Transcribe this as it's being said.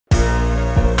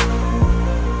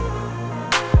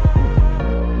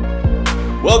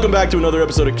Welcome back to another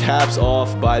episode of Caps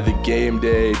Off by the Game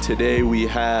Day. Today we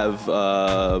have,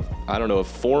 a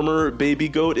former baby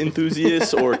goat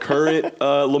enthusiast or current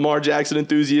Lamar Jackson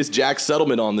enthusiast, Jack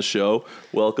Settleman, on the show.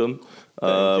 Welcome.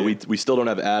 We still don't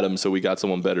have Adam, so we got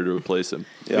someone better to replace him.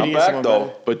 Yeah, I'm back though.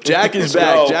 Better. But Jack is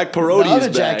back. Jack Perotti is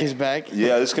back. Jack is back.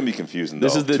 Yeah, this can be confusing though.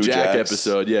 This is the Two Jack Jacks.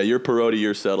 episode. Yeah, you're Perotti,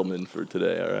 you're Settleman for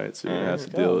today, all right? So you're going to have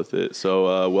to deal with it.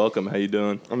 So welcome. How you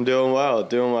doing? I'm doing well.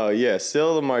 Yeah,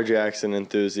 still a Lamar Jackson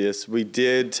enthusiast. We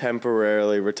did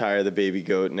temporarily retire the baby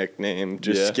goat nickname,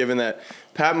 given that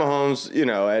Pat Mahomes,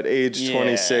 at age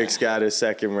 26, got his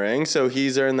second ring, so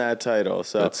he's earned that title.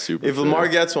 So that's super if Lamar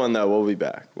gets one, though, we'll be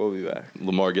back.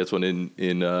 Lamar gets one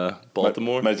in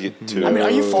Baltimore? Might get two. I mean, are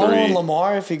you following three.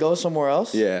 Lamar if he goes somewhere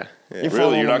else? Yeah.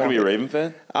 Really? You're not going to be a Raven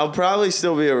fan? I'll probably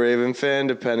still be a Raven fan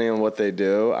depending on what they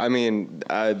do. I mean,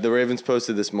 the Ravens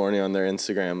posted this morning on their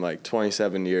Instagram,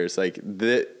 27 years.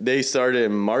 They started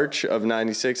in March of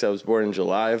 96. I was born in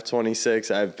July of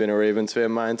 26. I've been a Ravens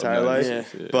fan my entire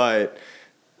life. Yeah. But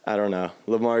I don't know.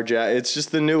 Lamar Jackson, it's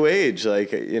just the new age.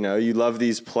 You love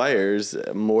these players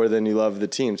more than you love the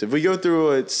teams. If we go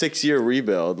through a 6-year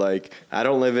rebuild, I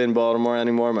don't live in Baltimore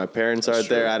anymore. My parents aren't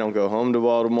there. I don't go home to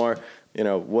Baltimore.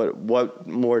 What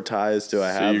more ties do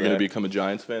I have? So you're going to there? become a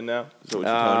Giants fan now? Is that what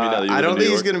you're telling me now that you're I don't in New think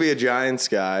he's York? going to be a Giants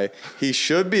guy. He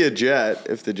should be a Jet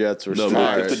if the Jets were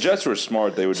smart. If the Jets were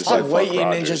smart, they would just Stop say, waiting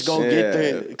fuck and just Rodgers. go get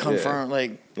the confirm Yeah.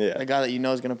 the guy that you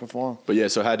know is going to perform. But yeah,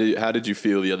 so how did you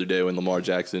feel the other day when Lamar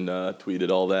Jackson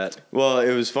tweeted all that? Well,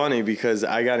 it was funny because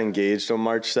I got engaged on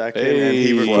March 2nd,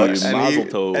 Hey, Mazel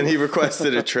tov. and he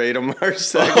requested a trade on March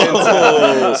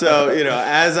 2nd. So,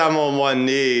 as I'm on one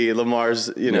knee,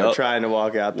 Lamar's, trying to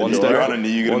walk out the One door. step You're on a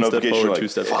knee, you get a One step notification, forward, like, two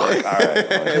steps fuck, back. all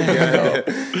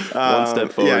right. One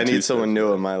step forward. Yeah, I two need someone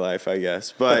new in my life, I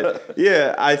guess. But,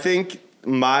 yeah, I think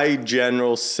my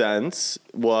general sense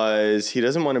was he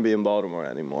doesn't want to be in Baltimore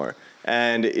anymore.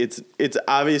 And it's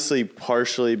obviously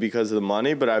partially because of the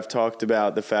money, but I've talked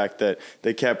about the fact that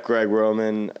they kept Greg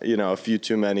Roman, a few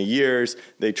too many years.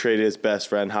 They traded his best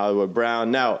friend, Hollywood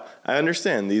Brown. Now, I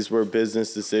understand these were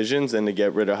business decisions, and to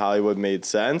get rid of Hollywood made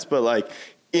sense. But,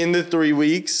 in the 3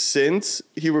 weeks since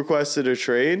he requested a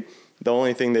trade, the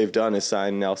only thing they've done is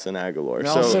sign Nelson Aguilar.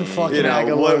 Nelson fucking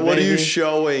Aguilar, what are you baby.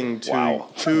 showing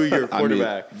to your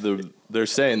quarterback? They're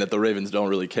saying that the Ravens don't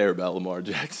really care about Lamar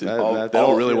Jackson. That- They that's-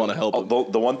 don't really want to help him.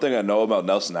 The one thing I know about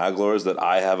Nelson Aguilar is that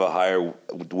I have a higher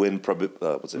win Probability?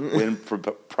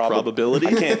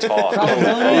 I can't talk.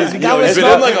 Probability? It's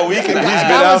been like a week and a He's half.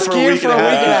 been out for a week and a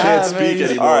half. Can't speak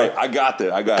anymore. All right, I got it.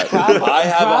 I have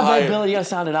a higher Probability. I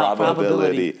sounded out.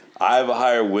 Probability. I have a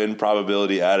higher win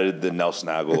probability added than Nelson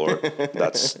Aguilar.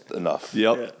 That's enough.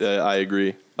 Yep, I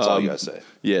agree. That's all you gotta say.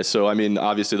 Yeah, so I mean,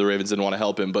 obviously the Ravens didn't want to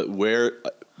help him, but where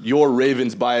your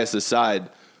Ravens bias aside,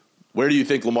 where do you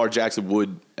think Lamar Jackson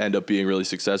would end up being really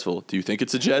successful? Do you think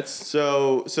it's the Jets?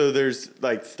 So there's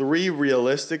 3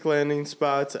 realistic landing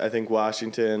spots. I think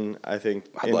Washington, I think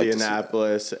I'd like to see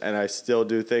Indianapolis, and I still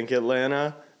do think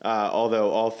Atlanta.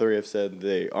 Although all 3 have said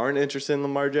they aren't interested in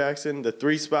Lamar Jackson. The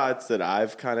 3 spots that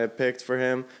I've kind of picked for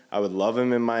him, I would love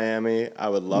him in Miami, I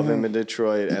would love him in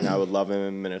Detroit, and I would love him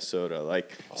in Minnesota.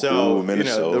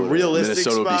 Minnesota. The realistic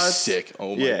Minnesota would be spots. sick.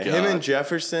 Oh my God. Him and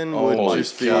Jefferson Oh would my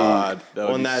just God. be That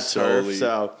would on be that so turf. elite.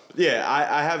 So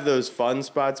I have those fun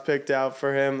spots picked out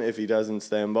for him if he doesn't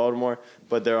stay in Baltimore.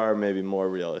 But there are maybe more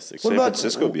realistic. San about-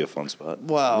 Francisco would be a fun spot.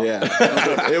 Wow. Yeah,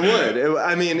 it would. In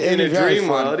be a very dream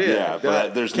fun. world, Yeah,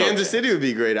 but there's no Kansas chance. City would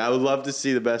be great. I would love to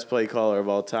see the best play caller of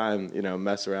all time,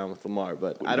 mess around with Lamar.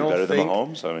 But I be don't better than think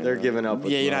Mahomes? I mean, they're giving up.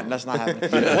 With Yeah, Mahomes. that's not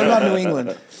happening. What about New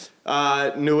England?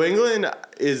 New England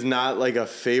is not a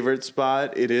favorite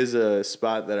spot. It is a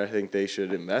spot that I think they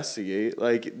should investigate.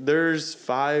 There's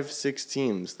 5-6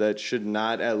 teams that should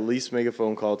not at least make a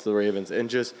phone call to the Ravens and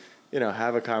just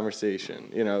have a conversation.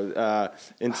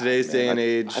 In today's day and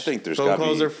age, I think there's phone gotta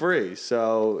calls be- are free.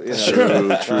 So True. There's got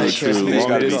to be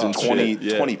Long distance 20, shit,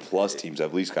 yeah. 20 plus teams.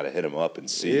 I've at least got to hit them up and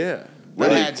see. yeah.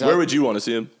 That adds up. Where would you want to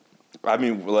see him? I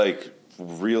mean,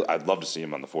 I'd love to see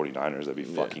him on the 49ers. That'd be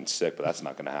fucking sick, but that's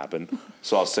not going to happen.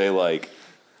 So I'll say,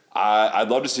 I'd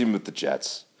love to see him with the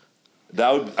Jets.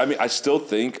 I still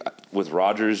think with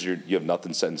Rodgers, you have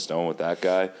nothing set in stone with that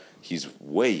guy. He's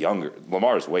way younger.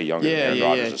 Lamar is way younger than Aaron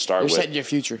Rodgers to start You're with. setting your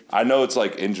future. I know it's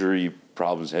injury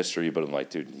problems history, but I'm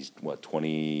dude, he's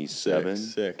 27?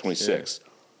 Six, 26.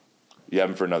 You have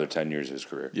him for another 10 years of his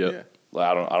career. Yep. Yeah.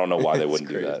 I don't know why they wouldn't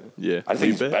do crazy. that. Yeah. I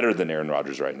think he's bet. better than Aaron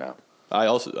Rodgers right now. I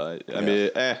also, I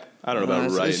mean, I don't know about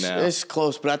right it's, now. It's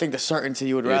close, but I think the certainty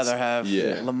you would rather have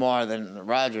Lamar than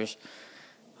Rodgers.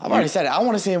 I've already said it. I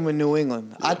want to see him with New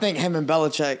England. I think him and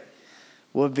Belichick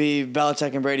would be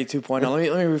Belichick and Brady 2.0. Let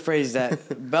me rephrase that.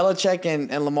 Belichick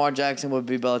and Lamar Jackson would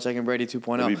be Belichick and Brady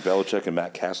 2.0. Maybe Belichick and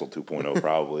Matt Castle 2.0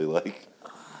 probably. Like,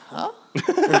 huh?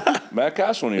 Matt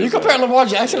Castle. When he you was compare Lamar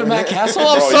Jackson to Matt Castle?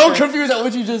 I'm so confused at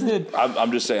what you just did.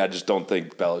 I'm just saying. I just don't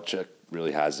think Belichick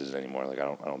really has it anymore. Like, I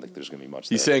don't think there's gonna be much.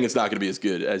 He's saying it's not gonna be as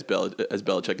good as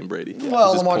Belichick and Brady.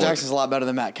 Well, Lamar Jackson's a lot better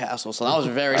than Matt Castle, so that was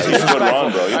very disrespectful.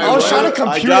 I was trying to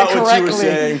compute it correctly. What you were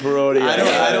saying, Parodi.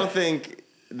 I don't think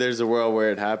there's a world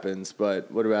where it happens, but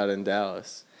what about in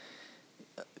Dallas?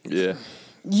 Yeah.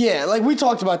 Yeah, like we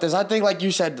talked about this. I think, like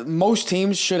you said, most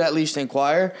teams should at least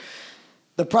inquire.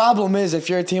 The problem is if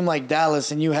you're a team like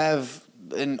Dallas and you have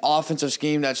an offensive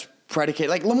scheme that's predicated,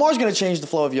 like Lamar's going to change the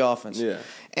flow of your offense. Yeah.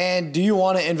 And do you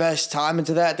want to invest time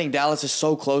into that? I think Dallas is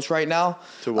so close right now.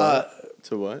 To what?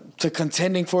 To what? To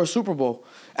contending for a Super Bowl.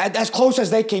 As close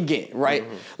as they can get, right?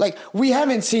 Mm-hmm. Like, we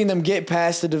haven't seen them get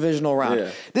past the divisional round.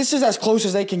 Yeah. This is as close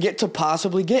as they can get to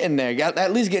possibly getting there.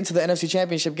 At least get into the NFC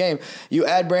Championship game. You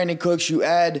add Brandon Cooks, you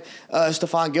add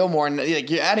Stephon Gilmore, and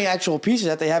you're adding actual pieces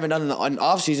that they haven't done in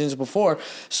off seasons before.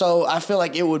 So I feel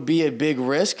like it would be a big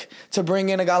risk to bring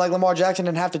in a guy like Lamar Jackson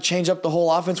and have to change up the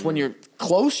whole offense when you're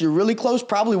close. You're really close.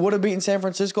 Probably would have beaten San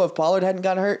Francisco if Pollard hadn't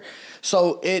gotten hurt.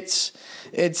 So it's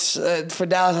for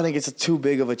Dallas. I think it's too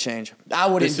big of a change. I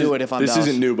wouldn't do it if I'm Dallas. This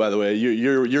isn't new, by the way.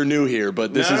 You're new here,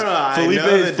 but this is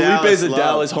Felipe's a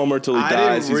Dallas homer till he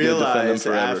dies. He's going to defend them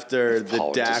forever. After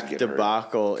the Dak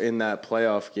debacle in that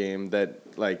playoff game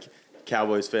that like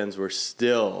Cowboys fans were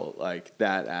still like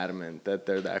that adamant that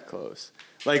they're that close.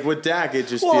 Like with Dak, it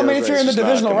just feels I mean, if you're in the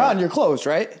divisional round, you're close,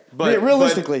 right? But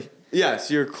realistically, yes,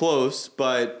 you're close.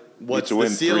 But what's the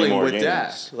ceiling with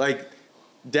Dak? Like.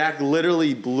 Dak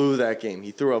literally blew that game.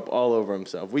 He threw up all over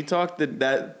himself. We talked that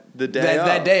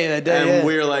day, and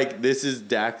we were like, "This is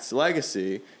Dak's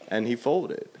legacy," and he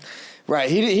folded.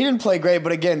 Right. He didn't play great,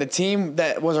 but again, the team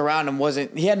that was around him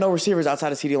wasn't. He had no receivers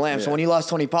outside of CeeDee Lamb. Yeah. So when he lost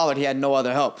Tony Pollard, he had no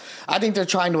other help. I think they're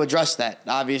trying to address that,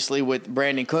 obviously, with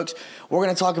Brandon Cooks. We're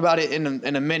going to talk about it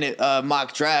in a minute,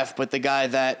 mock draft. But the guy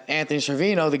that Anthony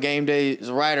Servino, the Game Day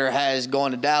writer, has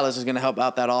going to Dallas is going to help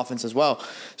out that offense as well.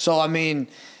 So I mean.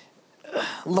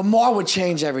 Lamar would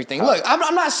change everything. Look,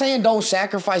 I'm not saying don't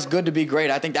sacrifice good to be great.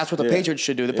 I think that's what the Patriots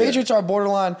should do. The Patriots are a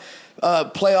borderline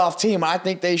playoff team. I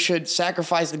think they should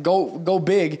sacrifice, go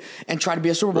big, and try to be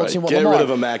a Super Bowl team with Lamar. Get rid of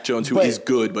a Mac Jones who is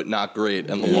good but not great,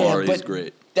 and Lamar is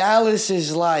great. Dallas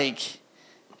is like,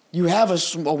 you have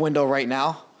a window right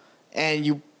now, and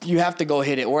you have to go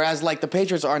hit it. Whereas like the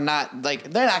Patriots are not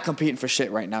they're not competing for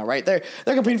shit right now, right? They're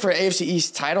competing for an AFC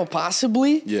East title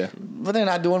possibly. Yeah. But they're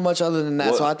not doing much other than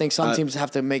that. Well, so I think some teams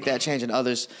have to make that change and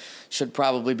others should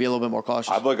probably be a little bit more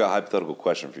cautious. I have like a hypothetical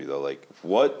question for you though. Like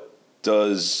what do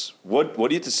you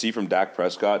have to see from Dak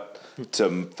Prescott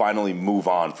to finally move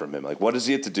on from him? Like what does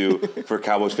he have to do for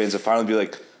Cowboys fans to finally be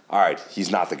like, all right, he's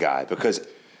not the guy? Because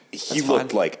he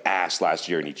looked like ass last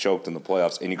year, and he choked in the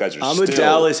playoffs, and you guys are still a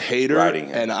Dallas hater, riding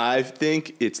him. And I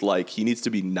think it's like he needs to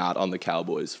be not on the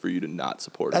Cowboys for you to not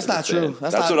support him. That's not true.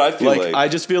 That's what I feel like. I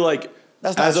just feel like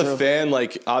as a fan,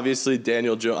 like obviously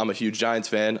Daniel Jones, I'm a huge Giants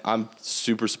fan. I'm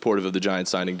super supportive of the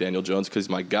Giants signing Daniel Jones because he's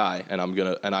my guy, and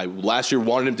I last year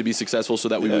wanted him to be successful so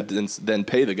that we would then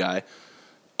pay the guy.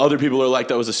 Other people are like,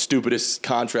 that was the stupidest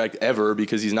contract ever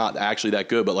because he's not actually that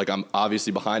good. But, like, I'm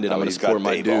obviously behind it. I'm going to support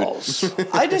my dude.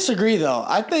 I disagree, though.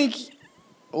 I think,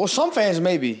 some fans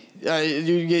maybe.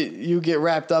 You get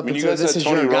wrapped up into this. You guys had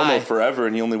Tony Romo forever,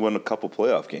 and he only won a couple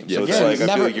playoff games. So it's like,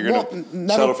 I feel like you're going to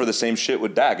settle for the same shit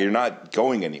with Dak. You're not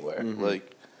going anywhere. Mm-hmm.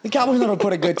 Like the Cowboys never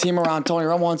put a good team around Tony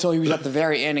Romo until he was at the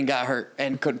very end and got hurt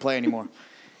and couldn't play anymore.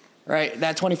 Right?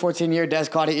 That 2014 year, Des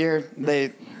caught it year,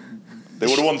 They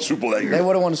would have won the Super Bowl that year. They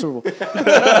would have won the Super Bowl.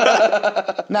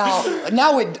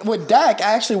 now with Dak,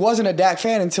 I actually wasn't a Dak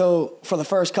fan for the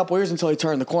first couple years until he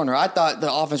turned the corner. I thought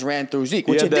the offense ran through Zeke,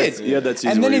 which it did. Yeah, that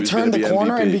season and then he turned the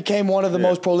corner MVP. And became one of the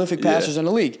most prolific passers in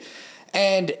the league.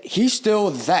 And he's still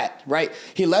that, right?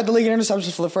 He led the league in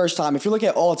interceptions for the first time. If you look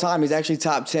at all time, he's actually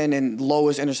top 10 in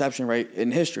lowest interception rate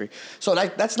in history. So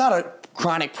that's not a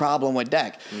chronic problem with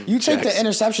Dak. You take the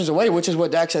interceptions away, which is what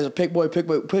Dak says, pick boy.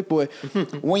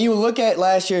 When you look at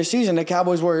last year's season, the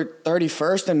Cowboys were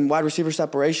 31st in wide receiver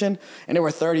separation, and they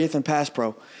were 30th in pass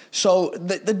pro. So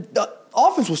the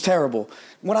offense was terrible.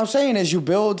 What I'm saying is you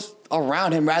build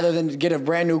around him rather than get a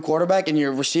brand new quarterback and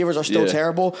your receivers are still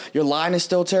terrible. Your line is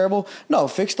still terrible. No,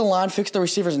 fix the line, fix the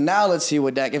receivers. Now let's see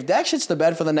what Dak. If Dak shits the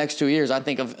bed for the next 2 years, I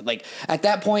think at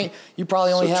that point you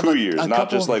probably only have 2 years, not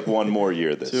just like one more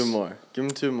year. 2 more. Give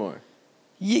him 2 more.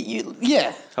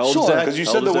 Yeah. How old is Dak? Because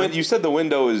you said the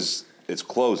window is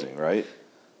closing, right?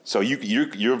 So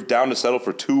you're down to settle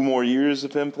for 2 more years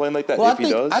of him playing like that Well, if he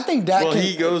does? I think Dak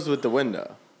He goes with the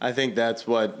window. I think that's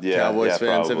what Cowboys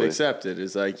fans have accepted.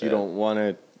 Is like you don't want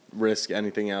to risk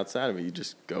anything outside of it. You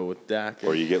just go with Dak.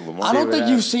 Or you get Lamar. I don't think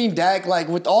you've seen Dak, like,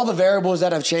 with all the variables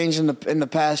that have changed in the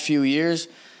past few years.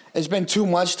 It's been too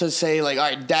much to say, like, all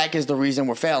right, Dak is the reason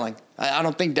we're failing. I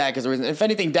don't think Dak is the reason. If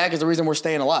anything, Dak is the reason we're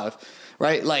staying alive.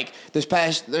 Right, like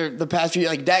the past few,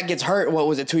 like Dak gets hurt. What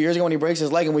was it, 2 years ago when he breaks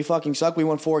his leg and we fucking suck? We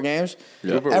won 4 games.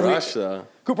 Cooper Rush though.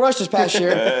 Cooper Rush this past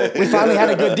year, we finally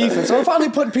had a good defense. So we're finally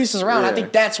putting pieces around. I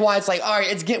think that's why it's like, all right,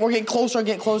 we're getting closer and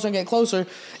getting closer and getting closer.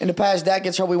 In the past, Dak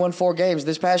gets hurt. We won 4 games.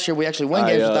 This past year, we actually win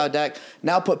games without Dak.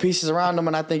 Now put pieces around them,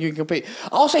 and I think you can compete.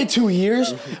 I'll say 2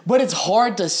 years, but it's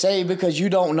hard to say because you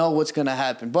don't know what's going to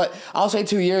happen. But I'll say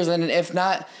 2 years, and if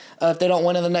not. If they don't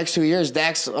win in the next 2 years,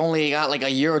 Dak's only got like a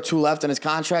year or 2 left in his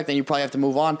contract, then you probably have to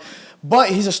move on.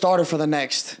 But he's a starter for the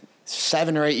next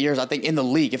 7 or 8 years, I think, in the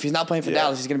league. If he's not playing for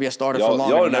Dallas, he's going to be a starter for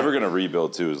longer. Y'all are never going to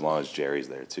rebuild, too, as long as Jerry's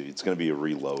there, too. It's going to be a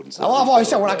reload. I've always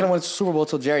said we're not going to win the Super Bowl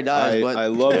until Jerry dies. I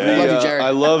love the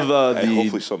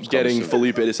getting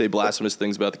Felipe to say blasphemous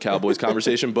things about the Cowboys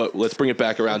conversation, but let's bring it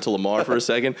back around to Lamar for a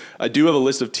second. I do have a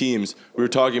list of teams. We were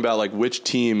talking about, like, which of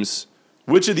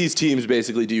these teams,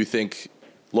 basically, do you think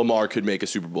Lamar could make a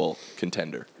Super Bowl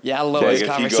contender? Yeah, I love this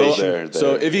conversation.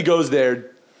 So if he goes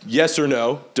there, yes or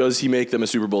no, does he make them a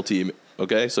Super Bowl team?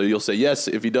 Okay, so you'll say yes.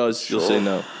 If he does, you'll say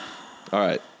no. All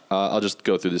right, I'll just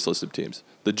go through this list of teams.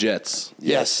 The Jets.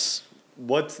 Yes.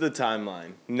 What's the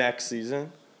timeline? Next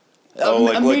season?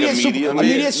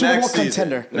 Immediate Super Bowl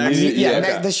contender.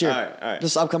 This year. All right.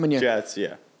 This upcoming year. Jets,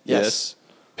 yeah. Yes.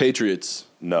 Patriots.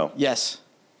 No. Yes.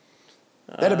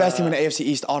 They're the best team in the AFC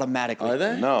East automatically. Are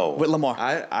they? No. With Lamar.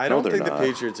 I don't think the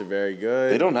Patriots are very good.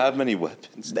 They don't have many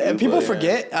weapons. People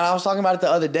forget, and I was talking about it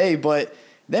the other day, but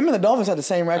them and the Dolphins had the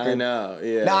same record. I know,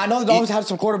 yeah. Now, I know the Dolphins had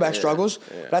some quarterback struggles,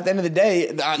 but at the end of the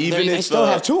day, they still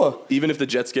have Tua. Even if the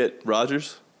Jets get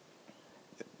Rodgers?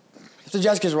 If the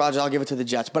Jets get Rodgers, I'll give it to the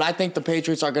Jets. But I think the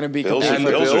Patriots are going to be Bills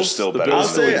are still better. I'll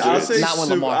say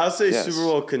Lamar. Super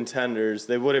Bowl contenders.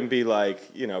 They wouldn't be like,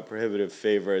 prohibitive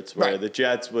favorites where the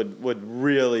Jets would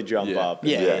really jump up.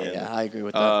 Yeah, I agree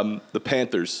with that. The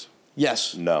Panthers.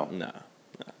 Yes. No.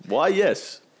 Why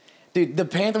yes? Dude, the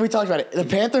Panthers, we talked about it. The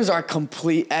Panthers are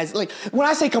complete as, like, when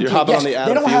I say complete, yes,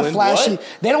 they don't have flashy.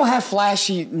 They don't have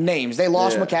flashy names. They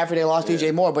lost McCaffrey, they lost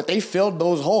DJ Moore, but they filled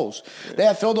those holes. They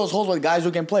have filled those holes with guys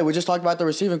who can play. We just talked about the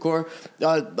receiving core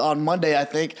on Monday, I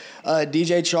think.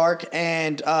 DJ Chark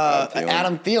and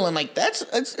Adam Thielen. Like,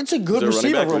 it's a good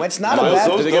receiver room. It's not a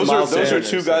bad. Those are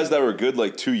 2 guys that were good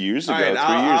like 2 years ago, 3 years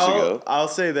ago. I'll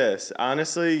say this.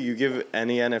 Honestly, you give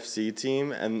any NFC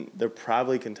team, and they're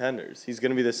probably contenders. He's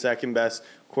going to be the second best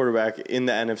quarterback in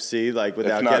the NFC, like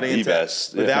without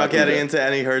getting into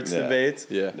any Hurts debates.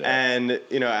 Yeah. And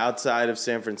outside of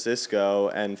San Francisco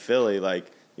and Philly,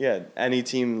 like any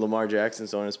team Lamar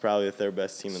Jackson's on is probably the 3rd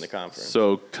best team in the conference.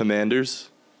 So Commanders.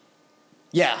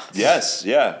 Yeah. Yes.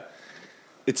 Yeah.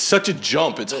 It's such a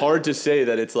jump. It's hard to say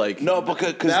that it's like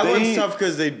because that one's tough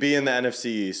because they'd be in the NFC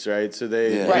East, right? So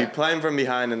they'd be playing from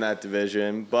behind in that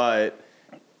division, but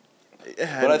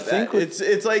I think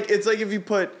it's like if you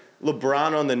put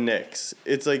LeBron on the Knicks.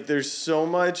 It's like there's so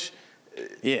much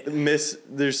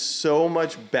there's so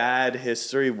much bad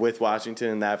history with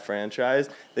Washington in that franchise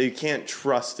that you can't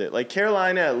trust it. Like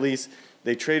Carolina, at least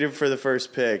they traded for the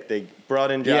first pick. They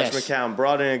brought in Josh McCown,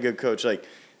 brought in a good coach. Like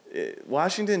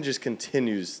Washington just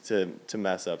continues to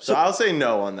mess up. So I'll say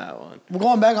no on that one. We're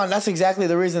going back on that's exactly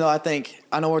the reason though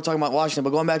I know we're talking about Washington,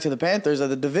 but going back to the Panthers,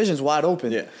 the division's wide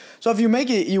open. Yeah. So if you make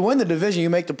it, you win the division, you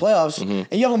make the playoffs, and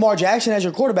you have Lamar Jackson as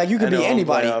your quarterback, you can beat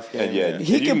anybody.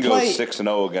 He can go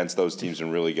 6-0 against those teams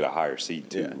and really get a higher seed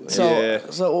too. Yeah.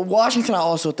 So Washington, I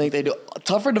also think they do a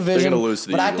tougher division, they're gonna lose to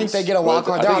the but Eagles. I think they get a wild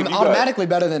card. They're automatically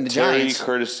better than the Giants.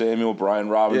 Curtis Samuel, Brian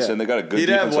Robinson, they got a good defense.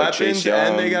 He'd have weapons like Chase Young.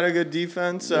 And they got a good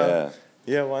defense. So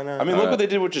yeah, why not? I mean, look what they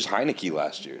did with just Heineke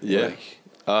last year. Yeah.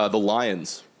 The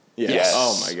Lions. Yes.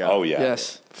 Oh my God. Oh yeah.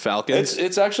 Yes. Falcons.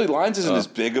 It's actually Lions isn't as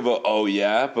big of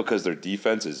a because their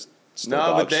defense is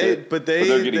still but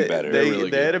they're getting better.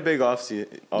 They had a big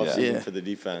offseason for the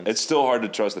defense. It's still hard to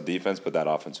trust the defense, but that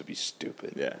offense would be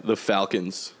stupid. Yeah. The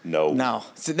Falcons. No.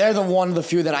 So they're one of the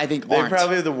few that I think they're aren't.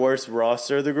 probably the worst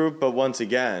roster of the group, but once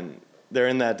again, they're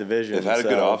in that division. They've had a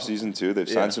good offseason too. They've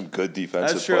signed some good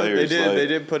defensive players. They did. They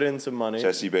did put in some money.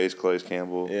 Jesse Bates, Calais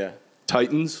Campbell. Yeah.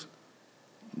 Titans.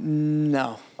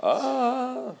 No.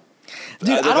 Dude,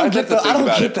 I don't I'd get have to think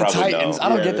about it, the probably Titans. no. I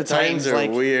don't Yeah, get the Titans. are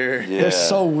Like weird. Yeah. they're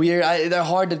so weird. They're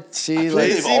hard to see. I feel Like, like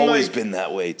They they've seem always like- been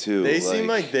that way too. They seem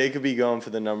like they could be going for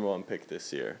the number 1 pick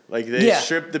this year. Like they Yeah.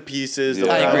 strip the pieces. Yeah.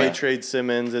 They'll I probably agree. trade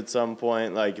Simmons at some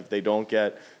point. Like if they don't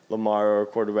get Lamar or a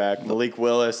quarterback, Malik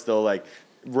Willis, they'll like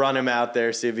run him out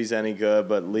there, see if he's any good,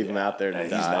 but leave him out there to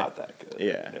he's die. not that good.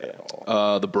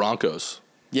 Yeah. The Broncos.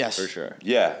 yes, For sure.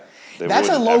 Yeah. They That's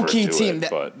a wouldn't low ever key do team. it,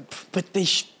 But they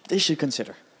should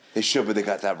consider. they should, but they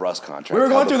got that Russ contract. We were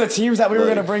How going through the teams that we were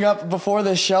like- going to bring up before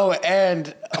this show,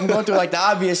 and I'm going through like the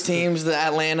obvious teams, the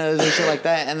Atlantas and shit like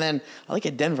that, and then I look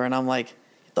at Denver, and I'm like,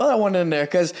 throw that one in there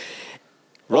because.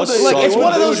 Russ Like sucks, it's one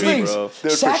of bro. those things. bro. Dude, for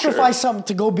Sacrifice sure. something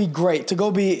to go be great,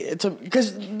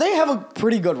 because they have a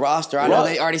pretty good roster. I know Russ-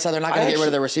 they already said they're not I going to get rid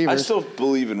of their actually- I receivers. still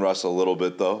believe in Russ a little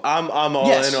bit though. I'm all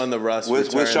Yes. in on the Russ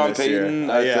With return Sean this year. Payton,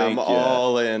 I yeah, think, I'm yeah.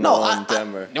 all in no, on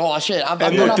Denver. well, shit, I'm And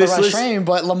going look, on the this Russ list- train,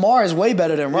 but Lamar is way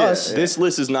better than Russ. This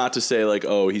list is not to say like,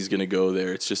 oh, he's gonna go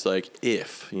there. It's just like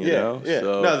if, you know. yeah.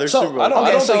 So, No, they're So, Super Bowl. I don't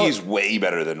Okay, so- think he's way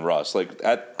better than Russ. Like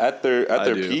at their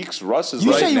do. peaks, Russ is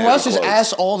You right say there Russ is close.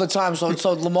 ass all the time, so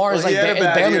Lamar is Well, like he had a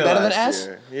bad barely year better than last ass.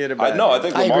 year. He had a I bad know. year. I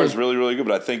think I Lamar agree. is really, really good,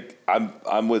 but I think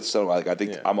I'm with some. Like I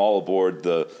think Yeah. I'm all aboard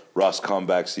the Russ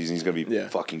comeback season. He's gonna be Yeah.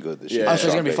 fucking good this Yeah. year. Oh, so it's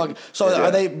Sean gonna be Payton. fucking. So Yeah.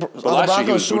 are they? But Are the last year he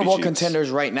Broncos was Super booty Bowl cheeks. contenders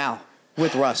right now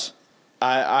with Russ?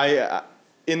 I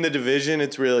in the division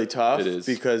it's really tough It is.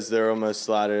 because they're almost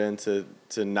slotted into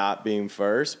not being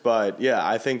first. But yeah,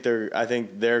 I think they're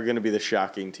going to be the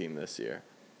shocking team this year.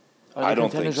 Are I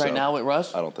don't think so. right now with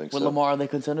Russ? I don't think with so. Lamar, are they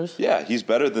contenders? Yeah, he's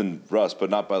better than Russ, but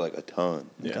not by like a ton.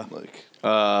 Yeah. Like,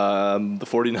 the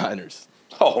 49ers.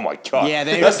 oh my god. Yeah,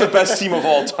 that's the best team of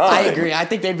all time. I agree. I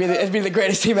think it'd be the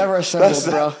greatest team ever assembled,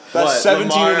 bro. That's 17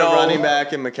 Lamar, and 0. running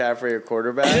back, and McCaffrey a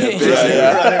quarterback.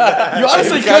 You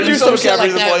honestly could do some shit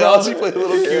like that, bro. He played a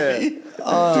little QB.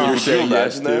 Dude, could you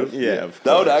imagine that? Yeah, of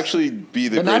That would course. actually be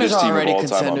the The Niners greatest are team of already all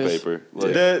time on contenders. paper.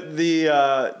 Like,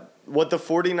 The what the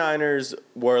 49ers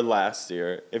were last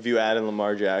year, if you add in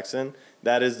Lamar Jackson,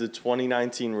 that is the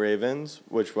 2019 Ravens,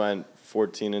 which went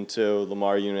 14-2,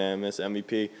 Lamar unanimous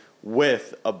MVP,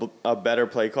 with a better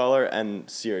play caller and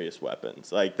serious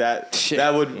weapons. Like that Shit.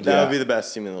 that would Yeah. be the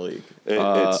best team in the league.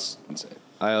 it's insane.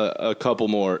 A couple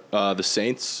more. The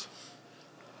Saints.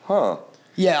 Huh.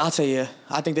 Yeah, I'll say yeah.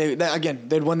 I think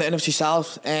they'd win the NFC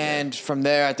South, and from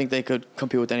there, I think they could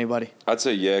compete with anybody. I'd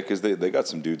say yeah, because they got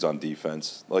some dudes on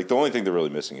defense. Like the only thing they're really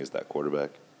missing is that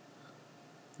quarterback.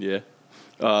 Yeah.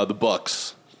 The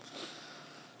Bucks.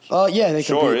 Yeah, they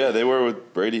Sure, compete. yeah, they were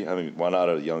with Brady. I mean, why not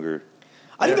a younger?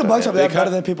 I think Yeah, the Bucks are they better cut-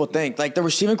 than people think. Like the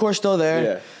receiving core still there.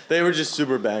 Yeah, they were just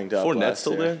super banged up. Fournette's last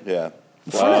still year. there. Yeah.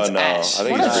 Fournette's no, ass. I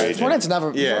think he's free agent. Fournette's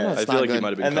never. Yeah, Fournette's I feel not like good. he might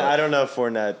have been And cut. I don't know if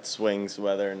Fournette swings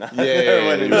whether or not. Yeah.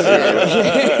 when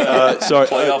he's- Sorry.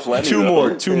 Playoff Lenny, two though.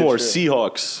 more. Two more. True.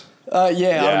 Seahawks. Yeah,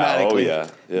 Yeah. Oh automatically.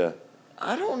 yeah.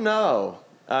 I don't know.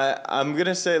 I'm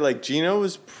gonna say like Gino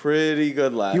was pretty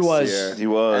good last He was. year. He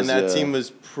was, and that yeah. team was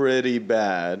pretty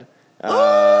bad.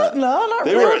 No, not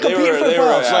They really. were- Competing they were- for the they were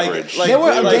playoffs. average. they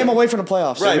were a like- game away from the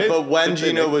playoffs. Right, made- but when did they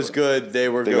Gino make was the- good, they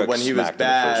were They good. got When he was smacked in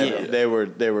the first bad,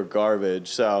 round. they were garbage.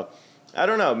 So I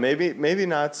don't know. Maybe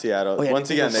not Seattle. Oh, yeah, Once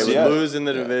I think again, they it was would Seattle. lose in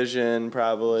the Yeah. division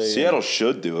probably. Seattle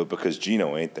should do it because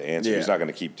Gino ain't the answer. Yeah. He's not going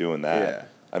to keep doing that. Yeah.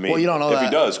 I mean, Well, you don't know if he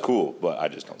that. does, cool, but I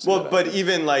just don't see Well, that. but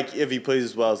even like if he plays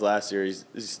as well as last year, he's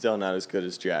still not as good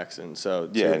as Jackson. So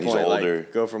to Yeah, your and he's point, older.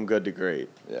 like go from good to great,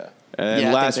 yeah. And Yeah, I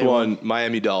think last they one,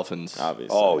 Miami Dolphins.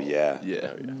 obviously. Oh yeah. Yeah.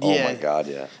 Oh Yeah. my God,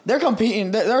 yeah. They're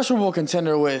competing. They're a Super Bowl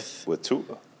contender with With Tua.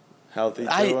 Healthy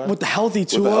Tua. with the healthy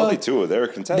Tua. With the healthy Tua, they're a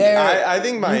contender. They're- I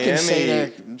think You can say Miami.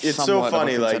 they're It's so somewhat of a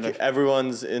funny. Like contender.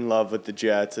 everyone's in love with the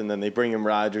Jets, and then they bring in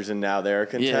Rodgers, and now they're a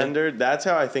contender. That's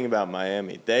how I think about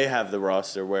Miami. They have the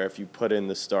roster where if you put in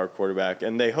the star quarterback,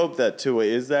 and they hope that Tua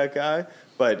is that guy.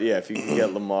 But yeah, if you can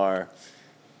get Lamar,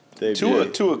 they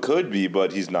Tua could be,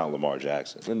 but he's not Lamar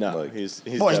Jackson. No, Like, he's Boy,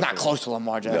 he's not definitely- close to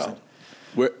Lamar Jackson. No.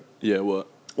 Where? Yeah. What?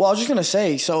 Well, I was just gonna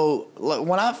say. So like,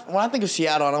 when I think of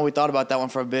Seattle, I know we thought about that one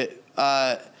for a bit.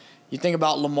 You think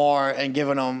about Lamar and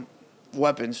giving them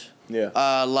weapons. Yeah.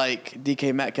 Like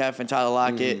DK Metcalf and Tyler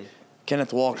Lockett,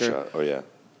 Kenneth Walker, Rashad- oh yeah.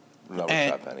 Not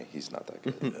And- Rashad Penny. He's not that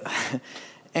good.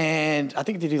 and I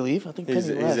think did he leave? I think He's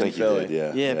Penny in left. I think he Philly.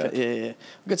 did, Yeah.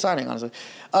 Good signing, honestly.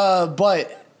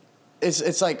 But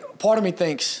it's like part of me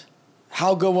thinks,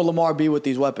 how good will Lamar be with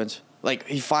these weapons? Like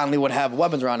he finally would have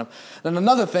weapons around him. Then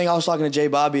another thing, I was talking to Jay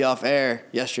Bobby off air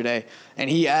yesterday, and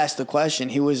he asked the question.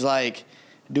 He was like,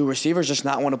 "Do receivers just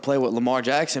not want to play with Lamar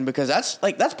Jackson?" Because that's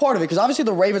part of it. Because obviously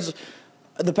the Ravens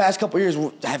the past couple of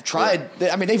years have tried.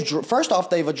 I mean, first off,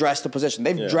 they've addressed the position.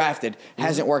 They've drafted.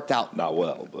 Hasn't worked out. Not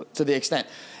well, but to the extent.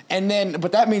 And then,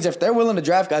 but that means if they're willing to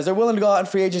draft guys, they're willing to go out in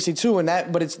free agency too.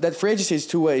 But that free agency is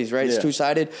two ways, right? It's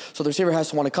two-sided. So the receiver has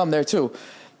to want to come there too.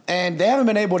 And they haven't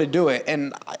been able to do it.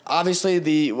 And obviously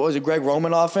Greg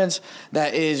Roman offense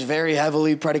that is very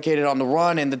heavily predicated on the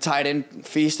run and the tight end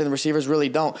feast, and the receivers really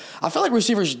don't. I feel like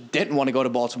receivers didn't want to go to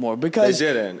Baltimore because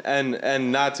they didn't.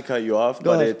 And not to cut you off,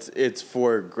 but it's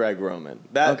for Greg Roman.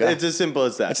 It's as simple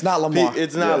as that. It's not Lamar.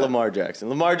 It's not Lamar Jackson.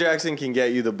 Lamar Jackson can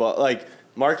get you the ball. Like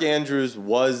Mark Andrews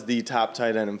was the top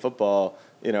tight end in football,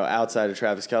 outside of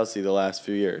Travis Kelce the last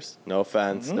few years. No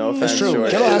offense. That's true.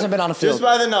 Kittle hasn't been on the field. Just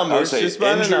by the numbers. Just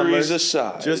by the numbers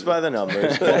aside. Just by the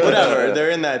numbers. Whatever. They're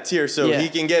in that tier. So he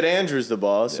can get Andrews the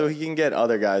ball, so he can get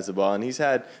other guys the ball. And he's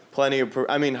had plenty of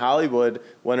Hollywood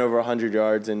went over 100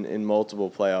 yards in multiple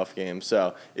playoff games.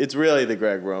 So it's really the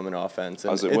Greg Roman offense.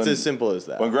 And it's as simple as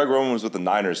that. When Greg Roman was with the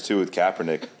Niners, too, with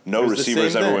Kaepernick, no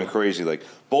receivers ever went crazy. Like,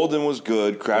 Bolden was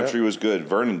good. Crabtree was good.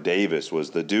 Vernon Davis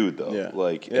was the dude, though.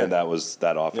 Yeah. And that was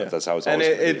that offense. Yeah. That's how it's always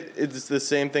it's the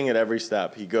same thing at every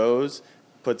step. He goes,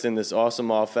 puts in this awesome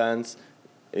offense.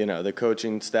 The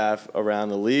coaching staff around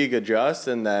the league adjusts,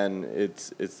 and then it's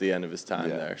the end of his time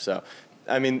there. So,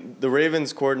 the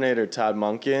Ravens coordinator, Todd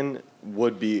Monken,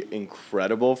 would be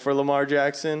incredible for Lamar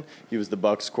Jackson. He was the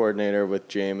Bucs coordinator with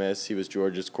Jameis. He was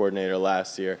Georgia's coordinator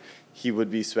last year. He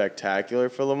would be spectacular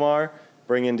for Lamar.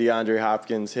 Bring in DeAndre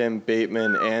Hopkins, him,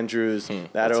 Bateman, Andrews,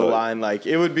 that O-line.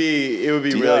 It would be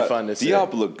really fun to see.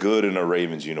 Diop looked good in a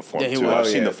Ravens uniform, too. I've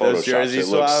seen the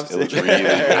Photoshops. It looks really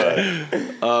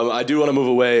good. I do want to move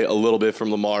away a little bit from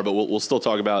Lamar, but we'll still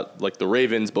talk about the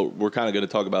Ravens, but we're kind of going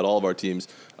to talk about all of our teams.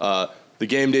 The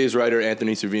Game Days writer,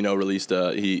 Anthony Servino, released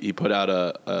he put out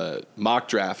a mock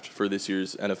draft for this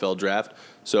year's NFL draft.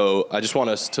 So I just want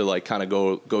us to kind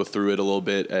of go through it a little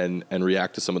bit and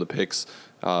react to some of the picks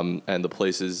and the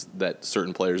places that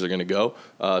certain players are going to go.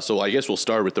 So I guess we'll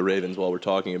start with the Ravens while we're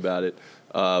talking about it.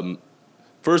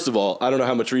 First of all, I don't know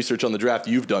how much research on the draft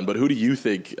you've done, but who do you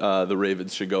think the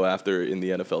Ravens should go after in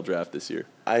the NFL draft this year?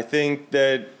 I think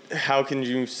that how can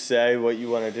you say what you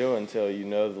want to do until you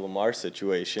know the Lamar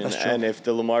situation? That's true. And if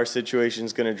the Lamar situation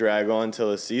is going to drag on until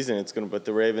the season, it's going to put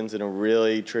the Ravens in a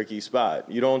really tricky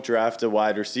spot. You don't draft a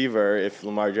wide receiver if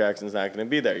Lamar Jackson's not going to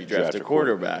be there. You draft a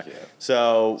quarterback. Yeah.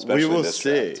 So especially we will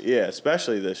see. Draft. Yeah,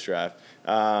 especially this draft.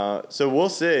 So we'll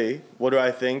see. What do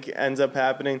I think ends up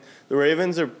happening? The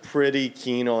Ravens are pretty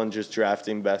keen on just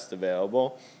drafting best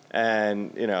available.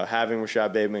 And, having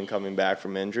Rashad Bateman coming back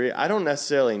from injury, I don't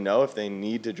necessarily know if they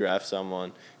need to draft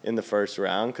someone in the first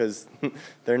round because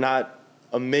they're not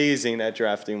amazing at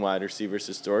drafting wide receivers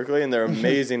historically, and they're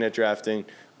amazing at drafting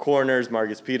corners.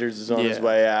 Marcus Peters is on his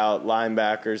way out.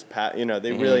 Linebackers,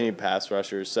 they really need pass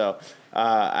rushers. So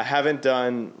I haven't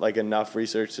done enough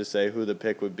research to say who the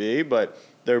pick would be, but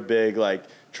they're big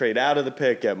trade out of the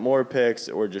pick, get more picks,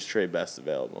 or just trade best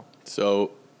available.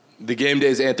 So the Game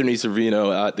Days Anthony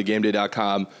Servino at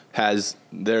thegameday.com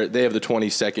they have the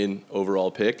 22nd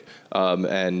overall pick,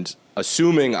 and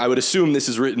I would assume this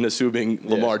is written assuming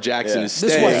Lamar Jackson is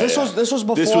staying. This was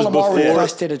before Lamar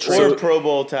requested a trade. Or Pro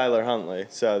Bowl Tyler Huntley.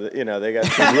 So they got they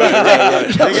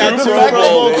got Pro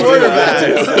Bowl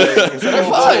quarterbacks. They're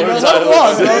fine.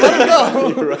 Let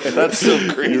him go. Right. That's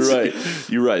so crazy.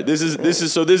 You're right. This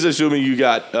is assuming you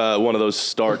got one of those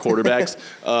star quarterbacks.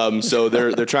 So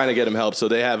they're trying to get him help. So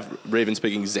they have Ravens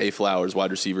picking Zay Flowers,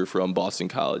 wide receiver from Boston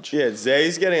College. Yeah,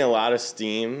 Zay's getting a lot of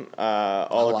steam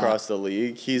all across the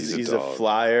league. He's a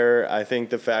flyer. I think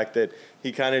the fact that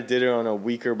he kind of did it on a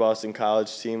weaker Boston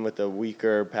College team with a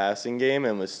weaker passing game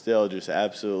and was still just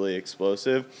absolutely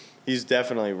explosive. He's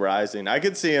definitely rising. I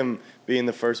could see him being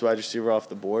the first wide receiver off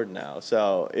the board now.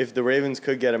 So if the Ravens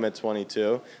could get him at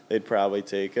 22, they'd probably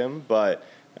take him. But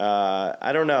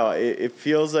I don't know. It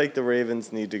feels like the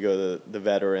Ravens need to go the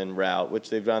veteran route, which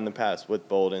they've done in the past with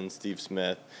Bolden, Steve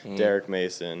Smith, Derek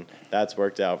Mason. That's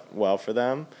worked out well for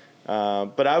them.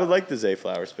 But I would like the Zay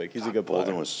Flowers pick. He's a good player.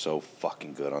 Bolden was so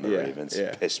fucking good on the Ravens. He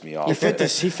pissed me off. He fit the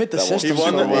system.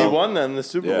 He won them the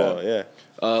Super Bowl. Yeah.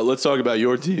 Let's talk about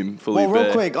your team, Felipe. Well,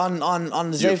 real quick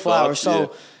on Zay Flowers.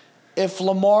 So if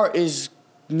Lamar is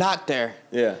not there,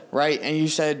 right, and you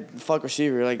said fuck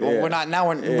receiver, we're not now.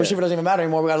 Receiver doesn't even matter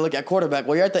anymore. We got to look at quarterback.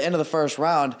 Well, you're at the end of the first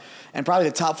round, and probably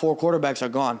the top 4 quarterbacks are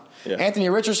gone. Yeah. Anthony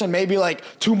Richardson, maybe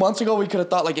 2 months ago we could have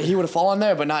thought he would have fallen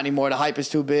there, but not anymore. The hype is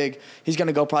too big. He's going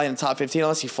to go probably in the top 15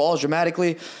 unless he falls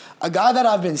dramatically. A guy that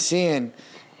I've been seeing,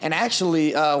 and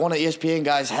actually one of the ESPN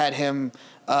guys had him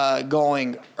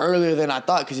going earlier than I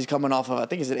thought because he's coming off of, I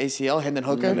think it's an ACL, Hendon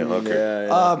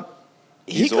Hooker.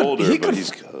 He's older, but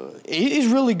he's good. He's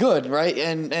really good, right?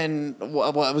 And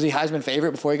what was he Heisman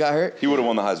favorite before he got hurt? He would have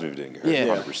won the Heisman if he didn't get hurt.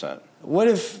 Yeah. 100%. What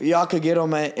if y'all could get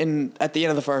him at the end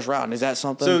of the first round? Is that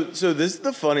something? So this is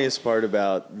the funniest part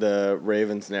about the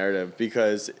Ravens narrative,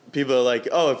 because people are like,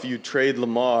 oh, if you trade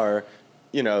Lamar,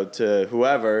 to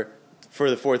whoever for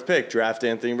the 4th pick, draft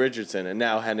Anthony Richardson, and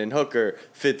now Hendon Hooker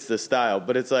fits the style.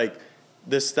 But it's like,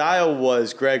 the style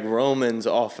was Greg Roman's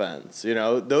offense.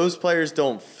 Those players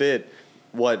don't fit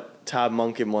what Todd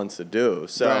Monken wants to do.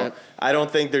 So right. I don't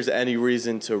think there's any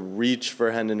reason to reach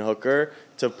for Hendon Hooker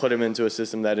to put him into a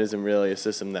system that isn't really a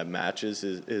system that matches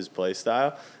his play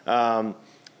style.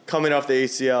 Coming off the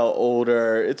ACL,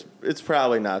 older, it's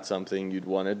probably not something you'd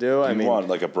want to do. You want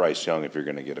like a Bryce Young if you're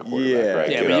going to get a quarterback,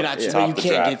 right? Yeah, but you're not. But you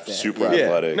can't get that. Super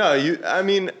athletic. No,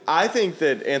 I think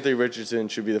that Anthony Richardson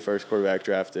should be the first quarterback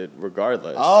drafted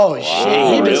regardless. Oh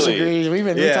shit, he really? disagrees. We've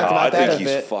talked about that a bit. I think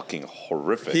he's fucking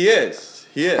horrific. He is.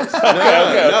 He is.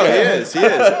 No, he is.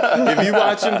 If you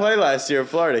watched him play last year in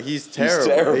Florida, he's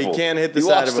terrible. He can't hit the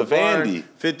side of a barn.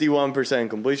 51%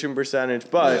 completion percentage.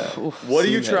 But what are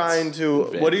you trying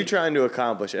to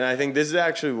accomplish? And I think this is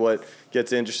actually what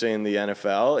gets interesting in the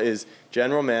NFL is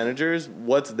general managers,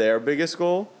 what's their biggest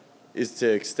goal is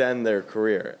to extend their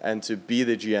career and to be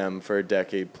the GM for a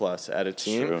decade plus at a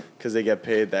team because they get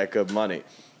paid that good money.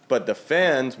 But the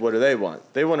fans, what do they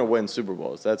want? They want to win Super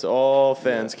Bowls. That's all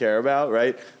fans care about,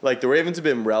 right? Like the Ravens have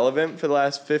been relevant for the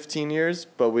last 15 years,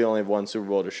 but we only have one Super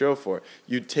Bowl to show for it.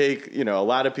 You'd take, a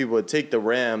lot of people would take the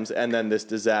Rams and then this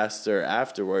disaster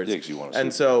afterwards. Yeah, 'cause you want to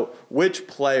and so which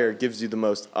player gives you the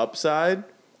most upside?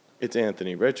 It's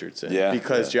Anthony Richardson. Yeah.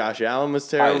 Because Josh Allen was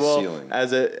terrible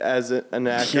as an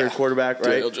accurate quarterback,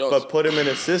 right? But put him in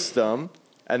a system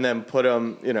and then put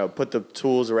him, put the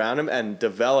tools around him and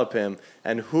develop him.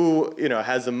 And who,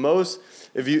 has the most,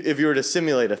 if you were to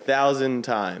simulate 1,000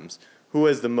 times, who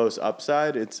has the most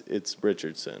upside? It's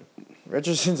Richardson.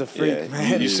 Richardson's a freak,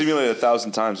 man. You simulate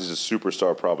 1,000 times, he's a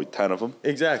superstar, probably 10 of them.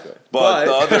 Exactly. But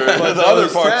the other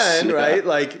parts, 10, right?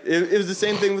 Like it was the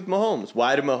same thing with Mahomes.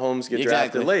 Why did Mahomes get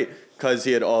drafted late? Because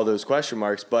he had all those question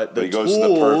marks, but he goes to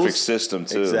the perfect system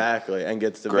too. Exactly, and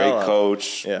gets developed. Great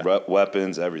coach,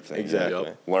 weapons, everything. Exactly.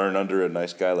 Yep. Learn under a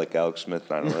nice guy like Alex Smith,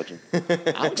 Niner legend.